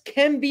defense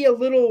can be a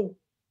little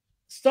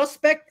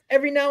suspect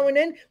every now and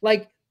then.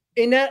 Like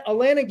in that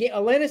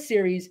Atlanta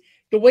series,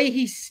 the way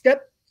he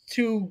stepped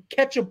to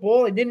catch a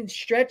ball and didn't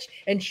stretch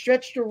and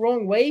stretched the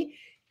wrong way.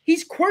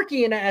 He's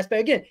quirky in that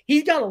aspect. Again,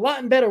 he's got a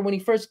lot better when he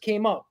first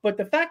came up. But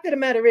the fact of the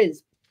matter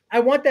is, I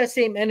want that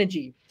same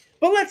energy.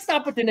 But let's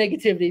stop with the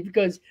negativity,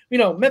 because, you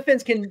know, Met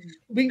fans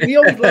we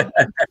always love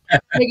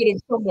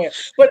negative somewhere.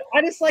 But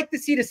I just like to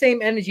see the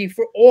same energy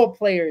for all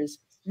players,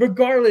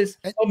 regardless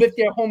of if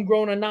they're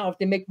homegrown or not, if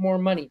they make more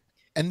money.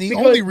 And the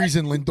only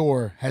reason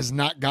Lindor has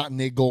not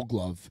gotten a Gold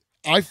Glove,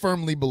 I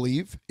firmly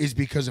believe, is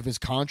because of his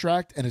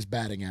contract and his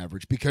batting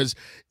average. Because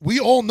we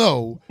all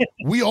know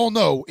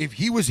if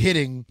he was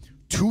hitting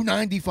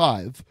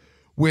 295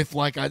 with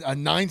like a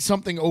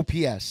 9-something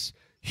OPS,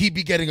 he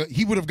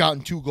would have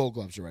gotten 2 Gold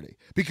Gloves already.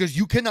 Because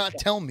you cannot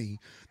tell me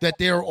that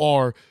there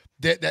are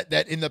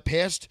that in the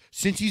past,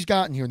 since he's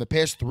gotten here, in the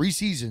past 3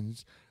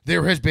 seasons,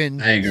 there has been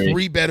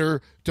 3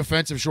 better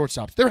defensive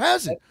shortstops. There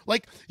hasn't.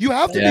 Like, you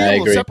have to be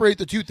able to separate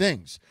the two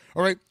things.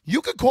 All right.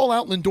 You could call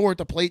out Lindor at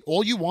the plate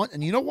all you want,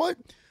 and you know what?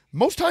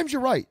 Most times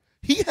you're right.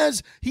 He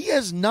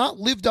has not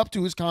lived up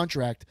to his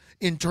contract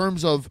in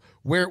terms of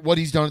what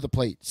he's done at the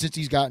plate since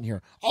he's gotten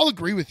here. I'll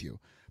agree with you.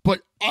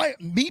 But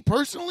me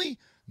personally,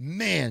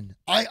 man,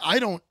 I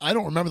don't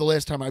remember the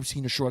last time I've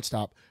seen a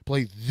shortstop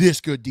play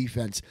this good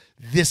defense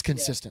this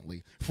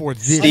consistently for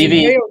this.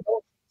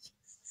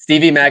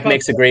 Stevie Mack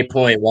makes a great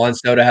point. Juan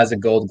Soto has a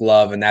Gold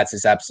Glove, and that's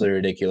just absolutely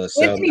ridiculous.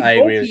 So I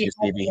agree with you,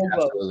 Stevie.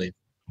 Absolutely.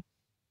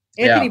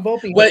 Anthony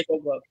Volpe has a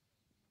Gold Glove.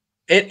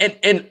 And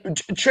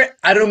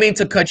I don't mean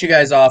to cut you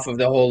guys off of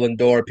the whole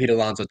Lindor, Pete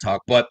Alonso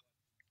talk, but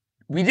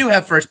we do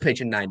have first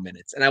pitch in 9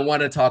 minutes, and I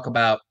want to talk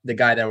about the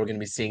guy that we're going to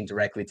be seeing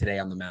directly today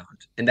on the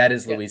mound, and that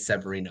is Luis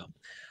Severino.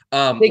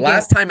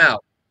 Last time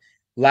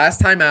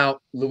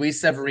out,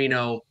 Luis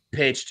Severino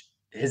pitched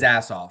his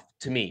ass off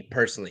to me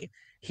personally.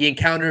 He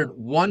encountered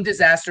one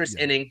disastrous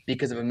inning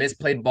because of a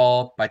misplayed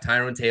ball by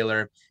Tyrone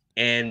Taylor,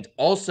 and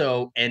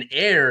also an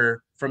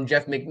error from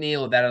Jeff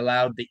McNeil that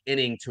allowed the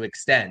inning to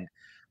extend.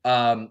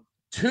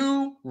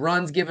 2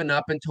 runs given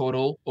up in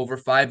total over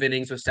 5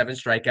 innings with 7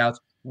 strikeouts.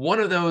 One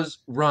of those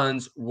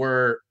runs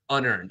were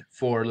unearned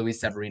for Luis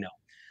Severino.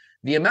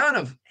 The amount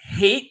of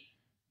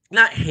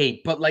not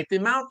hate, but like the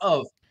amount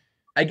of,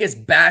 I guess,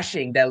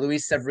 bashing that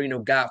Luis Severino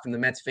got from the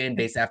Mets fan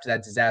base after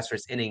that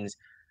disastrous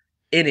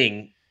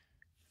inning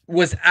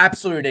was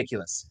absolutely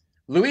ridiculous.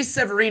 Luis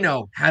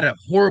Severino had a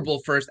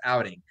horrible first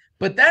outing,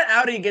 but that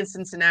outing against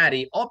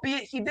Cincinnati,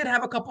 albeit he did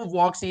have a couple of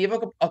walks, he gave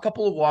a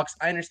couple of walks,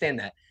 I understand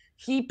that.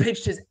 He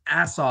pitched his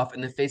ass off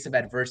in the face of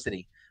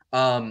adversity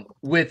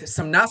with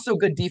some not so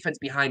good defense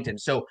behind him.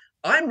 So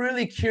I'm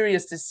really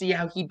curious to see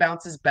how he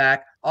bounces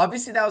back.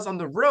 Obviously, that was on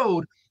the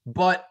road,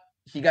 but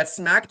he got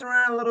smacked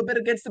around a little bit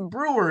against the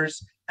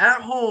Brewers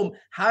at home.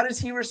 How does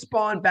he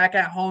respond back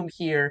at home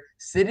here?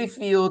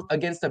 Citifield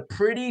against a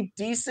pretty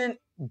decent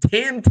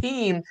damn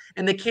team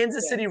in the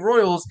Kansas City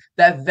Royals.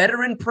 That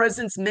veteran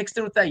presence mixed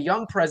in with that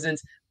young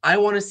presence. I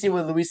want to see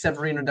what Luis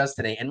Severino does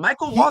today. And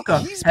Michael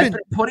Wacha has been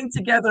putting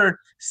together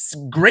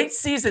great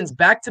seasons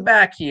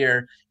back-to-back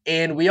here.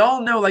 And we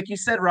all know, like you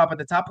said, Rob, at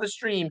the top of the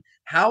stream,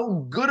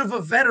 how good of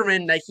a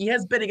veteran that he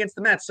has been against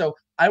the Mets. So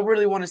I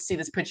really want to see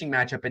this pitching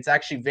matchup. It's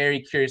actually very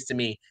curious to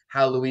me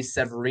how Luis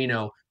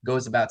Severino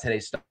goes about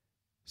today's start.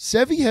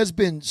 Sevy has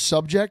been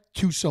subject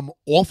to some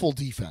awful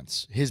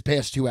defense his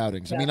past 2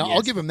 outings. I mean,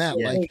 I'll give him that.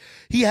 Like,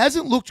 he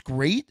hasn't looked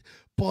great,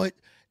 but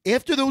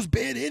after those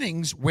bad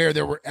innings where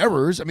there were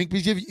errors, I mean,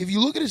 because if you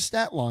look at his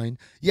stat line,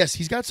 yes,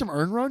 he's got some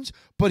earned runs,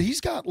 but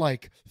he's got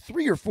like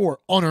 3 or 4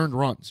 unearned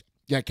runs.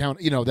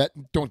 That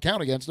don't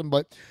count against him,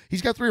 but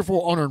he's got 3 or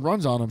 4 unearned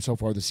runs on him so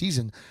far this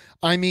season.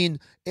 I mean,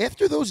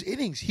 after those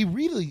innings, he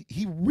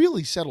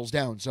really settles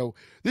down. So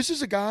this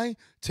is a guy,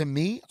 to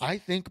me, I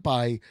think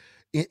by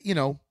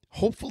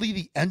hopefully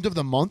the end of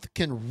the month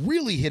can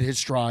really hit his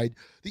stride.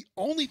 The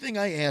only thing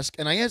I ask,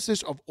 and I ask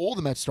this of all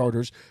the Mets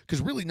starters,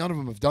 because really none of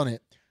them have done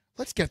it,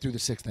 let's get through the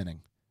 6th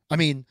inning. I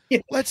mean,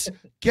 let's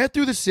get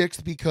through the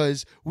 6th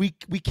because we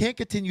can't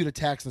continue to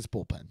tax this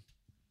bullpen.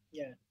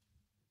 Yeah.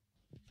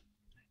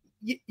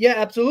 Yeah,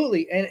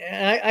 absolutely. And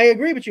I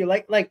agree with you.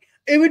 Like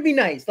it would be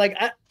nice. Like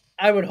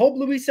I would hope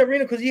Luis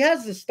Severino, because he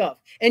has this stuff.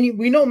 And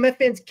we know Met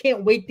fans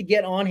can't wait to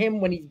get on him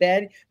when he's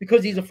bad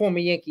because he's a former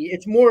Yankee.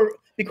 It's more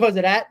because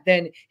of that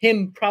than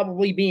him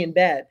probably being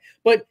bad.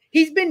 But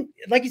he's been,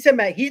 like you said,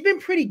 Matt, he's been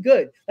pretty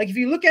good. Like if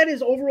you look at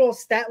his overall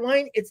stat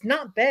line, it's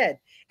not bad.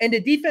 And the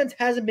defense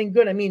hasn't been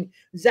good. I mean,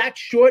 Zach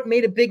Short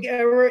made a big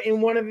error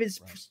in one of his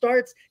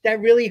starts that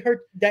really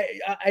hurt, that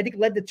I think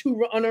led to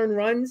 2 unearned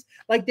runs.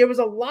 Like there was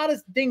a lot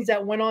of things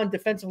that went on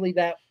defensively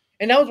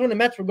and that was when the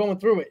Mets were going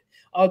through it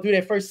through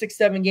their first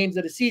 6-7 games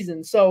of the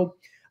season. So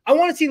I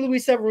want to see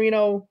Luis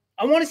Severino.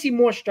 I want to see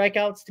more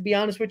strikeouts, to be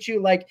honest with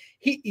you. Like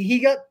he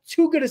got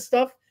too good of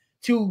stuff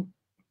to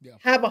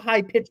have a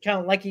high pitch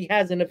count like he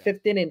has in the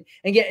 5th inning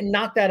and getting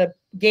knocked out of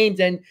games.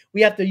 And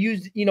we have to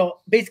use,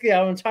 basically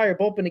our entire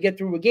bullpen to get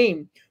through a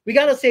game. We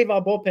got to save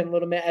our bullpen a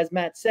little bit, as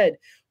Matt said.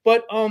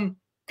 But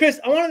Chris,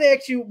 I wanted to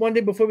ask you one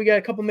thing before we got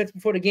a couple minutes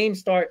before the game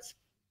starts.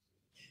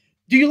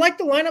 Do you like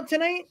the lineup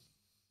tonight?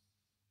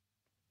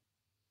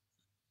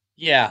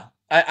 Yeah,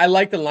 I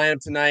like the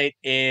lineup tonight,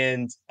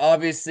 and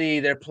obviously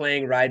they're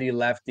playing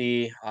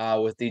righty-lefty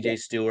with DJ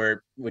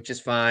Stewart, which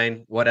is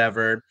fine,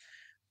 whatever.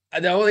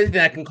 The only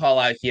thing I can call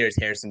out here is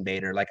Harrison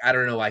Bader. Like, I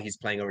don't know why he's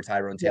playing over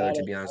Tyrone Taylor,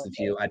 to be honest with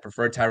you. I'd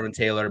prefer Tyrone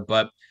Taylor,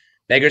 but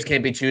beggars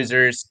can't be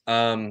choosers.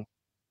 9th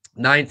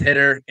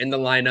hitter in the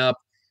lineup.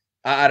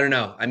 I don't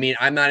know. I mean,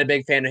 I'm not a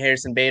big fan of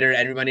Harrison Bader.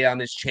 Everybody on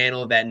this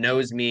channel that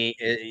knows me,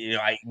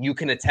 you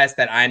can attest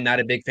that I'm not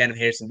a big fan of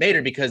Harrison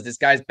Bader because this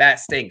guy's bat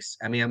stinks.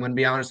 I mean, I'm going to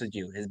be honest with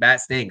you. His bat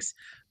stinks.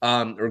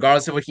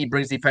 Regardless of what he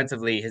brings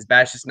defensively, his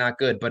bat's just not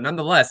good. But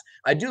nonetheless,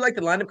 I do like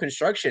the lineup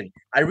construction.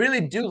 I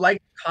really do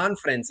like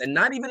confidence, and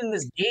not even in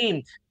this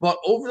game, but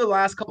over the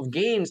last couple of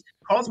games,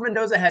 Carlos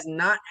Mendoza has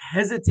not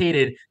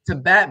hesitated to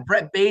bat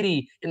Brett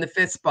Beatty in the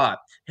 5th spot,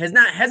 has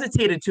not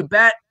hesitated to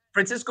bat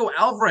Francisco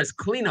Alvarez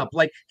cleanup.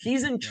 Like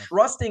he's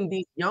entrusting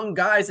these young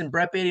guys and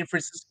Brett Beatty and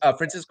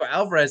Francisco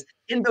Alvarez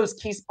in those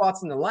key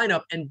spots in the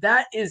lineup. And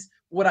that is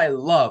what I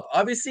love.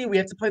 Obviously, we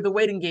have to play the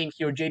waiting game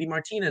here with JD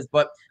Martinez,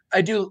 but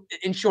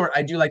in short,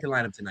 I do like the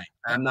lineup tonight.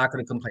 I'm not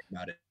going to complain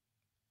about it.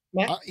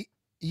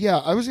 Yeah,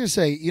 I was going to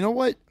say, you know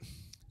what?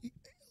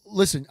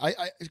 Listen,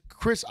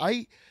 Chris,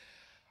 I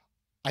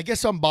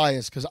guess I'm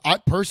biased because I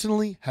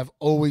personally have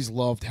always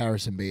loved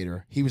Harrison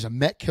Bader. He was a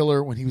Met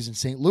killer when he was in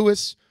St.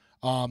 Louis.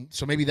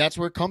 So maybe that's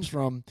where it comes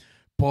from,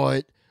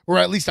 or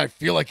at least I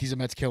feel like he's a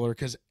Mets killer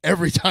because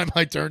every time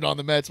I turned on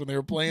the Mets when they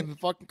were playing the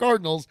fucking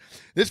Cardinals,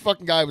 this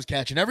fucking guy was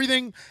catching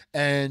everything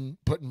and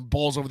putting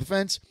balls over the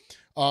fence.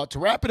 To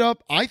wrap it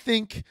up, I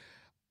think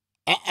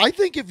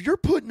if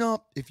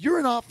you're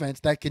an offense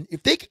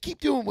if they can keep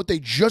doing what they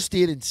just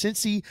did in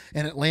Cincy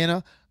and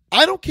Atlanta,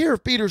 I don't care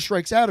if Bader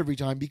strikes out every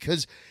time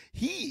because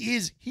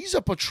he's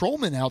a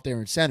patrolman out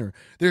there in center.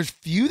 There's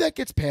few that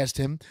gets past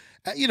him.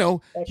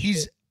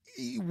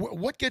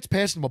 What gets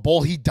past him? A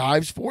ball he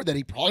dives for that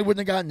he probably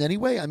wouldn't have gotten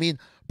anyway. I mean,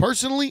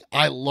 personally,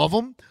 I love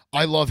him.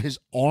 I love his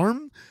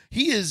arm.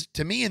 He is,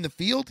 to me, in the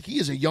field, he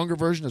is a younger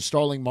version of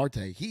Starling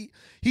Marte.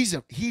 He's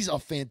a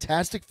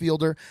fantastic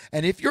fielder.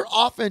 And if your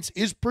offense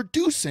is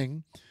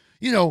producing,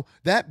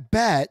 that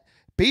bat,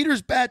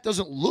 Bader's bat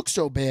doesn't look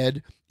so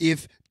bad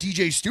if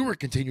DJ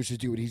Stewart continues to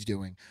do what he's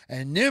doing.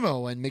 And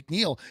Nimmo and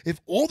McNeil, if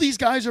all these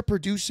guys are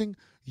producing,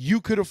 you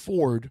could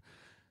afford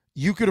a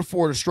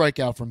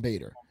strikeout from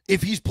Bader.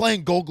 If he's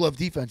playing Gold Glove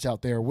defense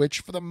out there, which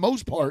for the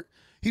most part,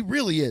 he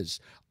really is.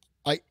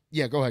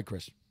 Go ahead,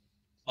 Chris.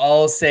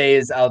 All I'll say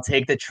is I'll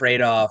take the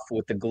trade-off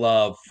with the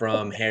glove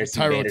from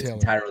Harrison Bader to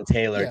Tyrone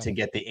Taylor to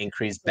get the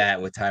increased bat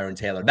with Tyrone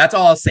Taylor. That's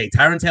all I'll say.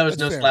 Tyrone Taylor's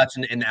no slouch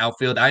in the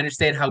outfield. I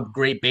understand how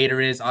great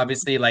Bader is.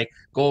 Obviously, like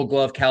Gold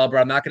Glove caliber.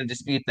 I'm not going to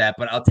dispute that,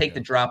 but I'll take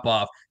the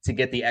drop-off to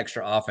get the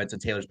extra offense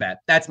with Taylor's bat.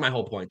 That's my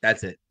whole point.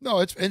 That's it.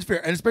 No, it's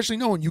fair. And especially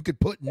knowing you could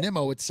put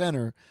Nimmo at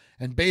center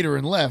and Bader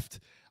in left.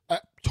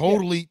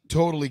 Totally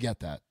get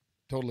that.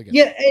 Totally get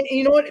that. And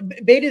you know what?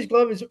 Bader's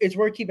glove is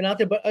worth keeping out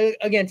there. But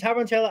again,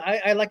 Tyrone Taylor,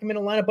 I like him in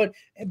the lineup. But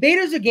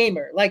Bader's a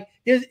gamer.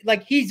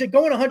 He's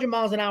going 100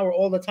 miles an hour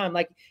all the time.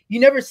 Like you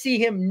never see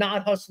him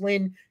not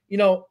hustling,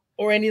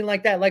 or anything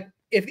like that. Like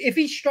if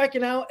he's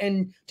striking out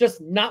and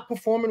just not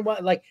performing well,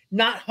 like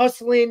not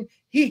hustling,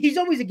 he's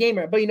always a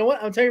gamer. But you know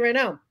what? I'll tell you right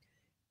now,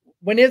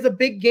 when there's a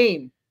big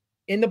game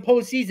in the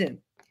postseason,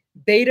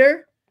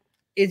 Bader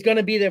is going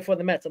to be there for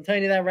the Mets. I'm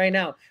telling you that right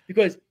now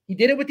because he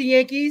did it with the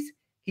Yankees.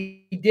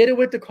 He did it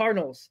with the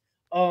Cardinals.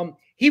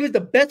 He was the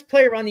best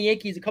player on the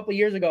Yankees a couple of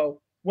years ago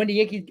when the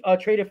Yankees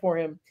traded for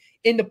him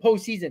in the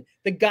postseason.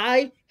 The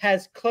guy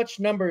has clutch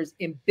numbers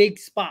in big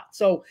spots.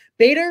 So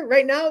Bader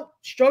right now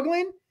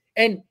struggling.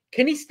 And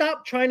can he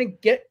stop trying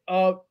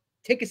to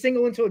take a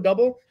single into a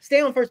double? Stay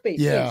on first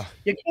base. Yeah. Please.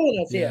 You're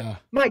killing us here.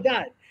 My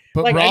God.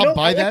 But Rob,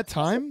 by that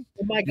time,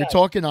 you're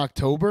talking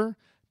October.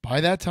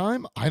 by that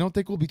time, I don't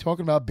think we'll be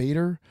talking about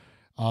Bader.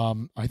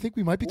 I think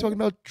we might be talking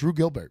about Drew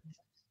Gilbert.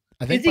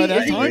 I think by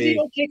that time, is he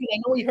okay? Because I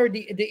know he heard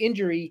the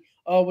injury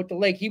with the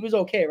leg. He was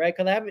okay, right?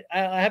 Because I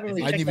haven't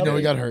really. I didn't even know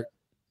he got hurt.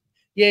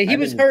 Yeah, he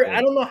was hurt.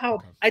 I don't know how.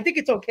 Okay. I think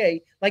it's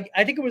okay. Like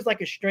I think it was like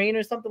a strain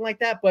or something like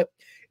that. But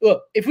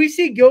look, if we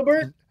see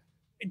Gilbert,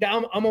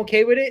 I'm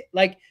okay with it.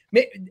 Like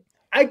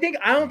I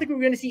don't think we're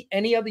going to see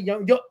any other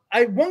young.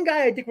 One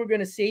guy I think we're going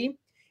to see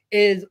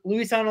is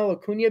Luisano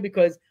Acuna,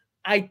 because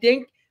I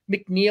think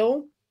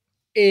McNeil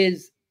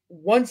is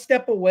one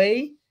step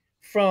away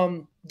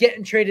from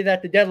getting traded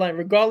at the deadline,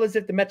 regardless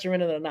if the Mets are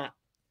in it or not.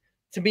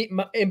 To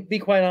be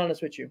quite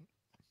honest with you.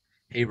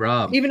 Hey,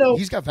 Rob. Even though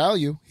he's got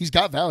value,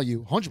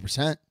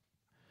 100%.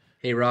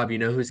 Hey, Rob, you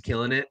know who's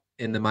killing it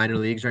in the minor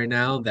leagues right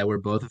now that we're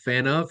both a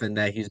fan of, and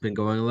that he's been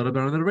going a little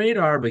bit under the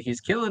radar, but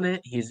he's killing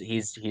it. He's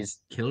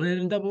killing it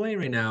in Double A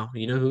right now.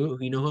 You know who?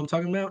 You know who I'm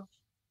talking about?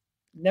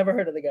 Never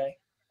heard of the guy.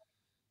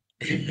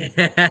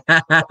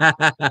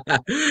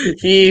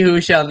 He who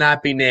shall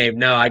not be named.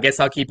 No, I guess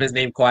I'll keep his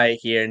name quiet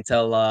here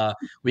until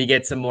we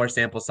get some more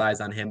sample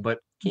size on him. But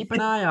keep an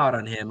eye out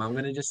on him. I'm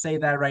gonna just say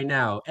that right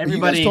now.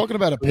 Everybody, are you guys talking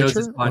about a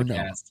pitcher or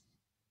no?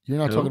 You're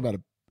not talking about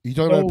you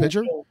talking about a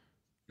pitcher?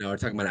 No, we're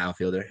talking about an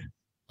outfielder.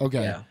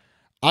 Okay. Yeah.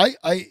 I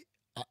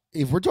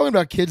if we're talking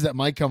about kids that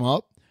might come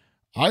up,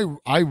 I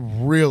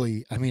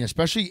mean,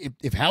 especially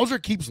if Hauser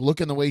keeps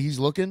looking the way he's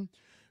looking,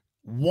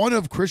 one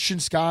of Christian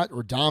Scott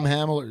or Dom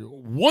Hamill,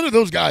 one of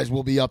those guys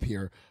will be up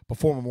here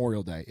before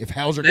Memorial Day. If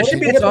Hauser, that should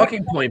be a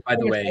talking point, by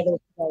the way.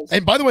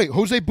 And by the way,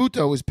 Jose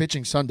Buto is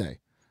pitching Sunday.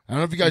 I don't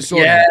know if you guys saw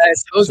that.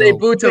 Yes, Jose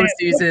Buto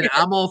season.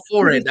 I'm all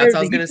for it. That's what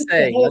I was gonna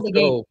say. Let's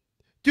go.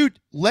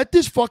 Dude, let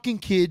this fucking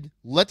kid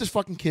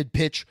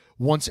pitch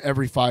once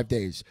every 5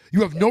 days.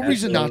 You have no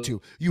reason not to.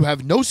 You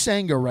have no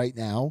Senga right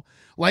now.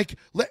 Like,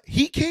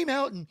 he came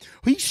out and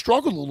he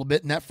struggled a little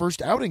bit in that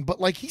first outing, but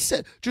like he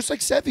said, just like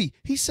Sevy,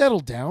 he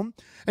settled down,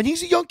 and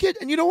he's a young kid.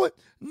 And you know what?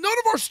 None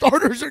of our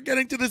starters are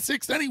getting to the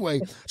sixth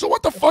anyway. So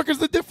what the fuck is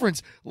the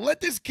difference?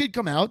 Let this kid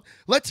come out.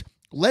 Let's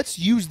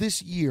use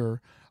this year.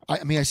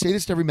 I mean, I say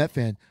this to every Met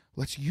fan.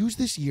 Let's use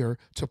this year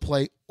to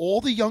play all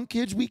the young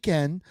kids we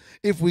can.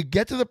 If we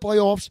get to the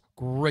playoffs,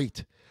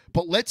 great.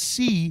 But let's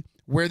see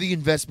where the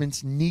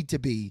investments need to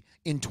be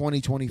in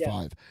 2025.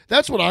 Yeah.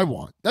 That's what I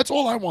want. That's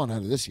all I want out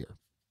of this year.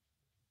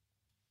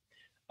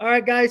 All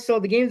right, guys. So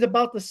the game's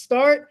about to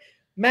start.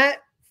 Matt,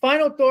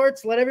 final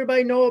thoughts. Let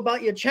everybody know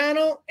about your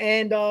channel,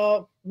 and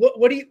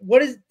what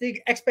is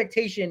the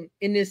expectation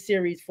in this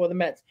series for the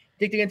Mets?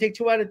 Think they're gonna take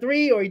 2 out of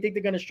 3, or you think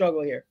they're gonna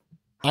struggle here?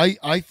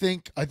 I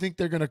think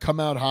they're gonna come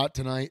out hot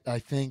tonight. I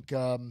think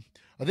are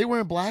they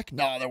wearing black?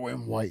 No, they're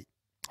wearing white.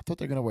 I thought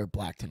they're gonna wear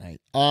black tonight.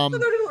 They're gonna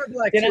wear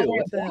black too.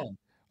 What the hell?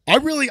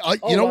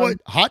 You know what?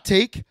 Hot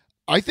take.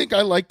 I think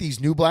I like these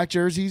new black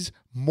jerseys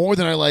more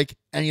than I like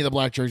any of the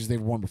black jerseys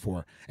they've worn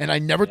before. And I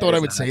never thought I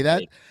would say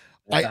that.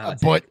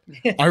 But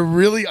I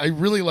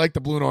really like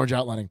the blue and orange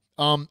outlining.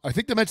 I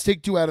think the Mets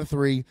take 2 out of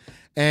 3,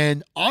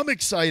 and I'm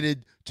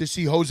excited to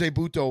see Jose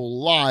Buto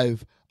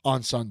live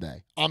on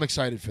Sunday. I'm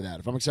excited for that.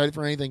 If I'm excited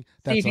for anything,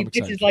 that's what I'm excited for. See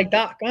if he pitches like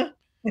Doc, huh?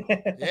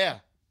 Yeah,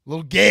 a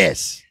little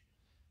gas.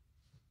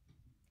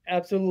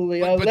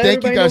 Absolutely. But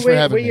thank you guys for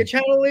having me. Where your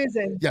channel is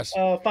and yes.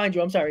 Find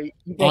you. I'm sorry.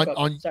 You broke up.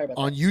 Sorry about that.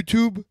 On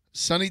YouTube,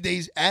 Sunny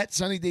Days at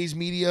Sunny Days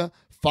Media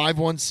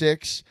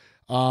 516,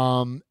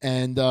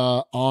 and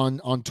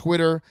on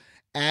Twitter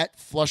at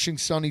Flushing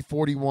Sunny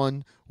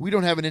 41. We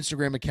don't have an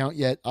Instagram account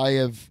yet. I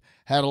have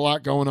had a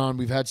lot going on.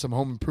 We've had some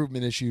home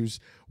improvement issues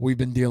we've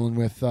been dealing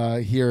with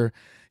here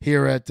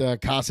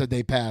at Casa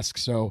de Pasque.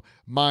 So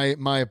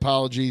my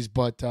apologies,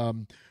 but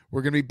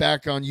we're going to be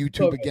back on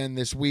YouTube again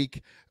this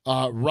week.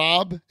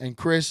 Rob and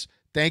Chris,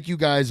 thank you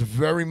guys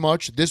very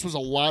much. This was a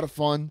lot of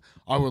fun.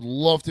 I would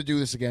love to do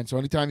this again. So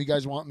anytime you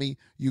guys want me,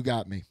 you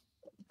got me.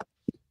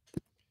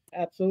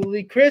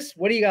 Absolutely. Chris,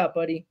 what do you got,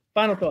 buddy?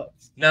 Final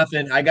thoughts.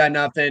 Nothing. I got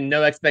nothing.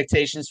 No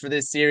expectations for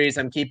this series.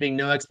 I'm keeping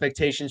no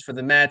expectations for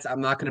the Mets.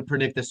 I'm not going to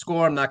predict the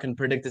score. I'm not going to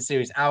predict the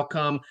series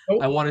outcome.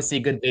 Nope. I want to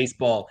see good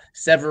baseball.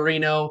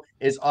 Severino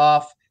is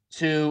off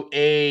to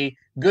a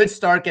good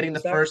start, getting the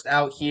first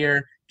out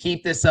here.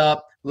 Keep this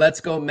up. Let's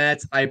go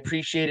Mets. I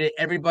appreciate it.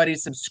 Everybody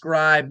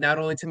subscribe not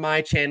only to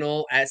my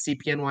channel at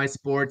CPNY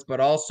Sports, but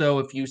also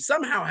if you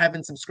somehow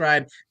haven't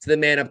subscribed to the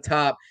man up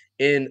top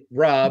in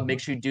Rob, make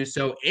sure you do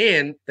so.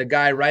 And the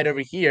guy right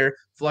over here,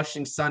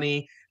 Flushing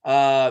Sunny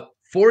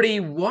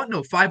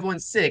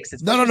 516.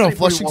 It's no.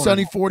 Flushing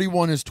Sunny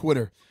 41 is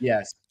Twitter.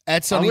 Yes.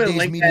 At Sunny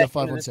Days Media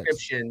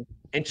 516.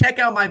 And check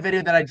out my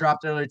video that I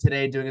dropped earlier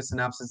today doing a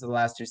synopsis of the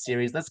last 2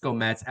 series. Let's go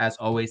Mets. As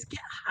always,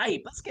 get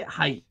hype. Let's get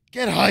hype.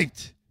 Get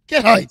hyped.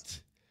 Get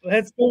hyped.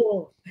 Let's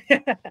go.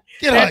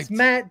 That's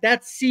Matt.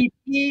 That's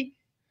CP.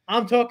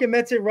 I'm talking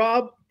Mets and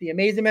Rob. The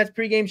Amazing Mets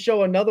pregame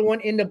show. Another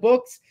one in the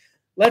books.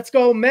 Let's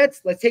go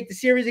Mets. Let's take the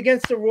series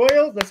against the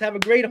Royals. Let's have a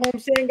great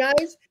homestand,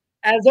 guys.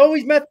 As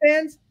always, Mets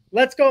fans,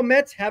 let's go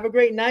Mets. Have a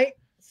great night.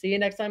 See you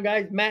next time,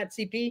 guys. Matt,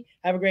 CP.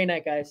 Have a great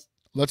night, guys.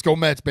 Let's go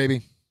Mets,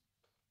 baby.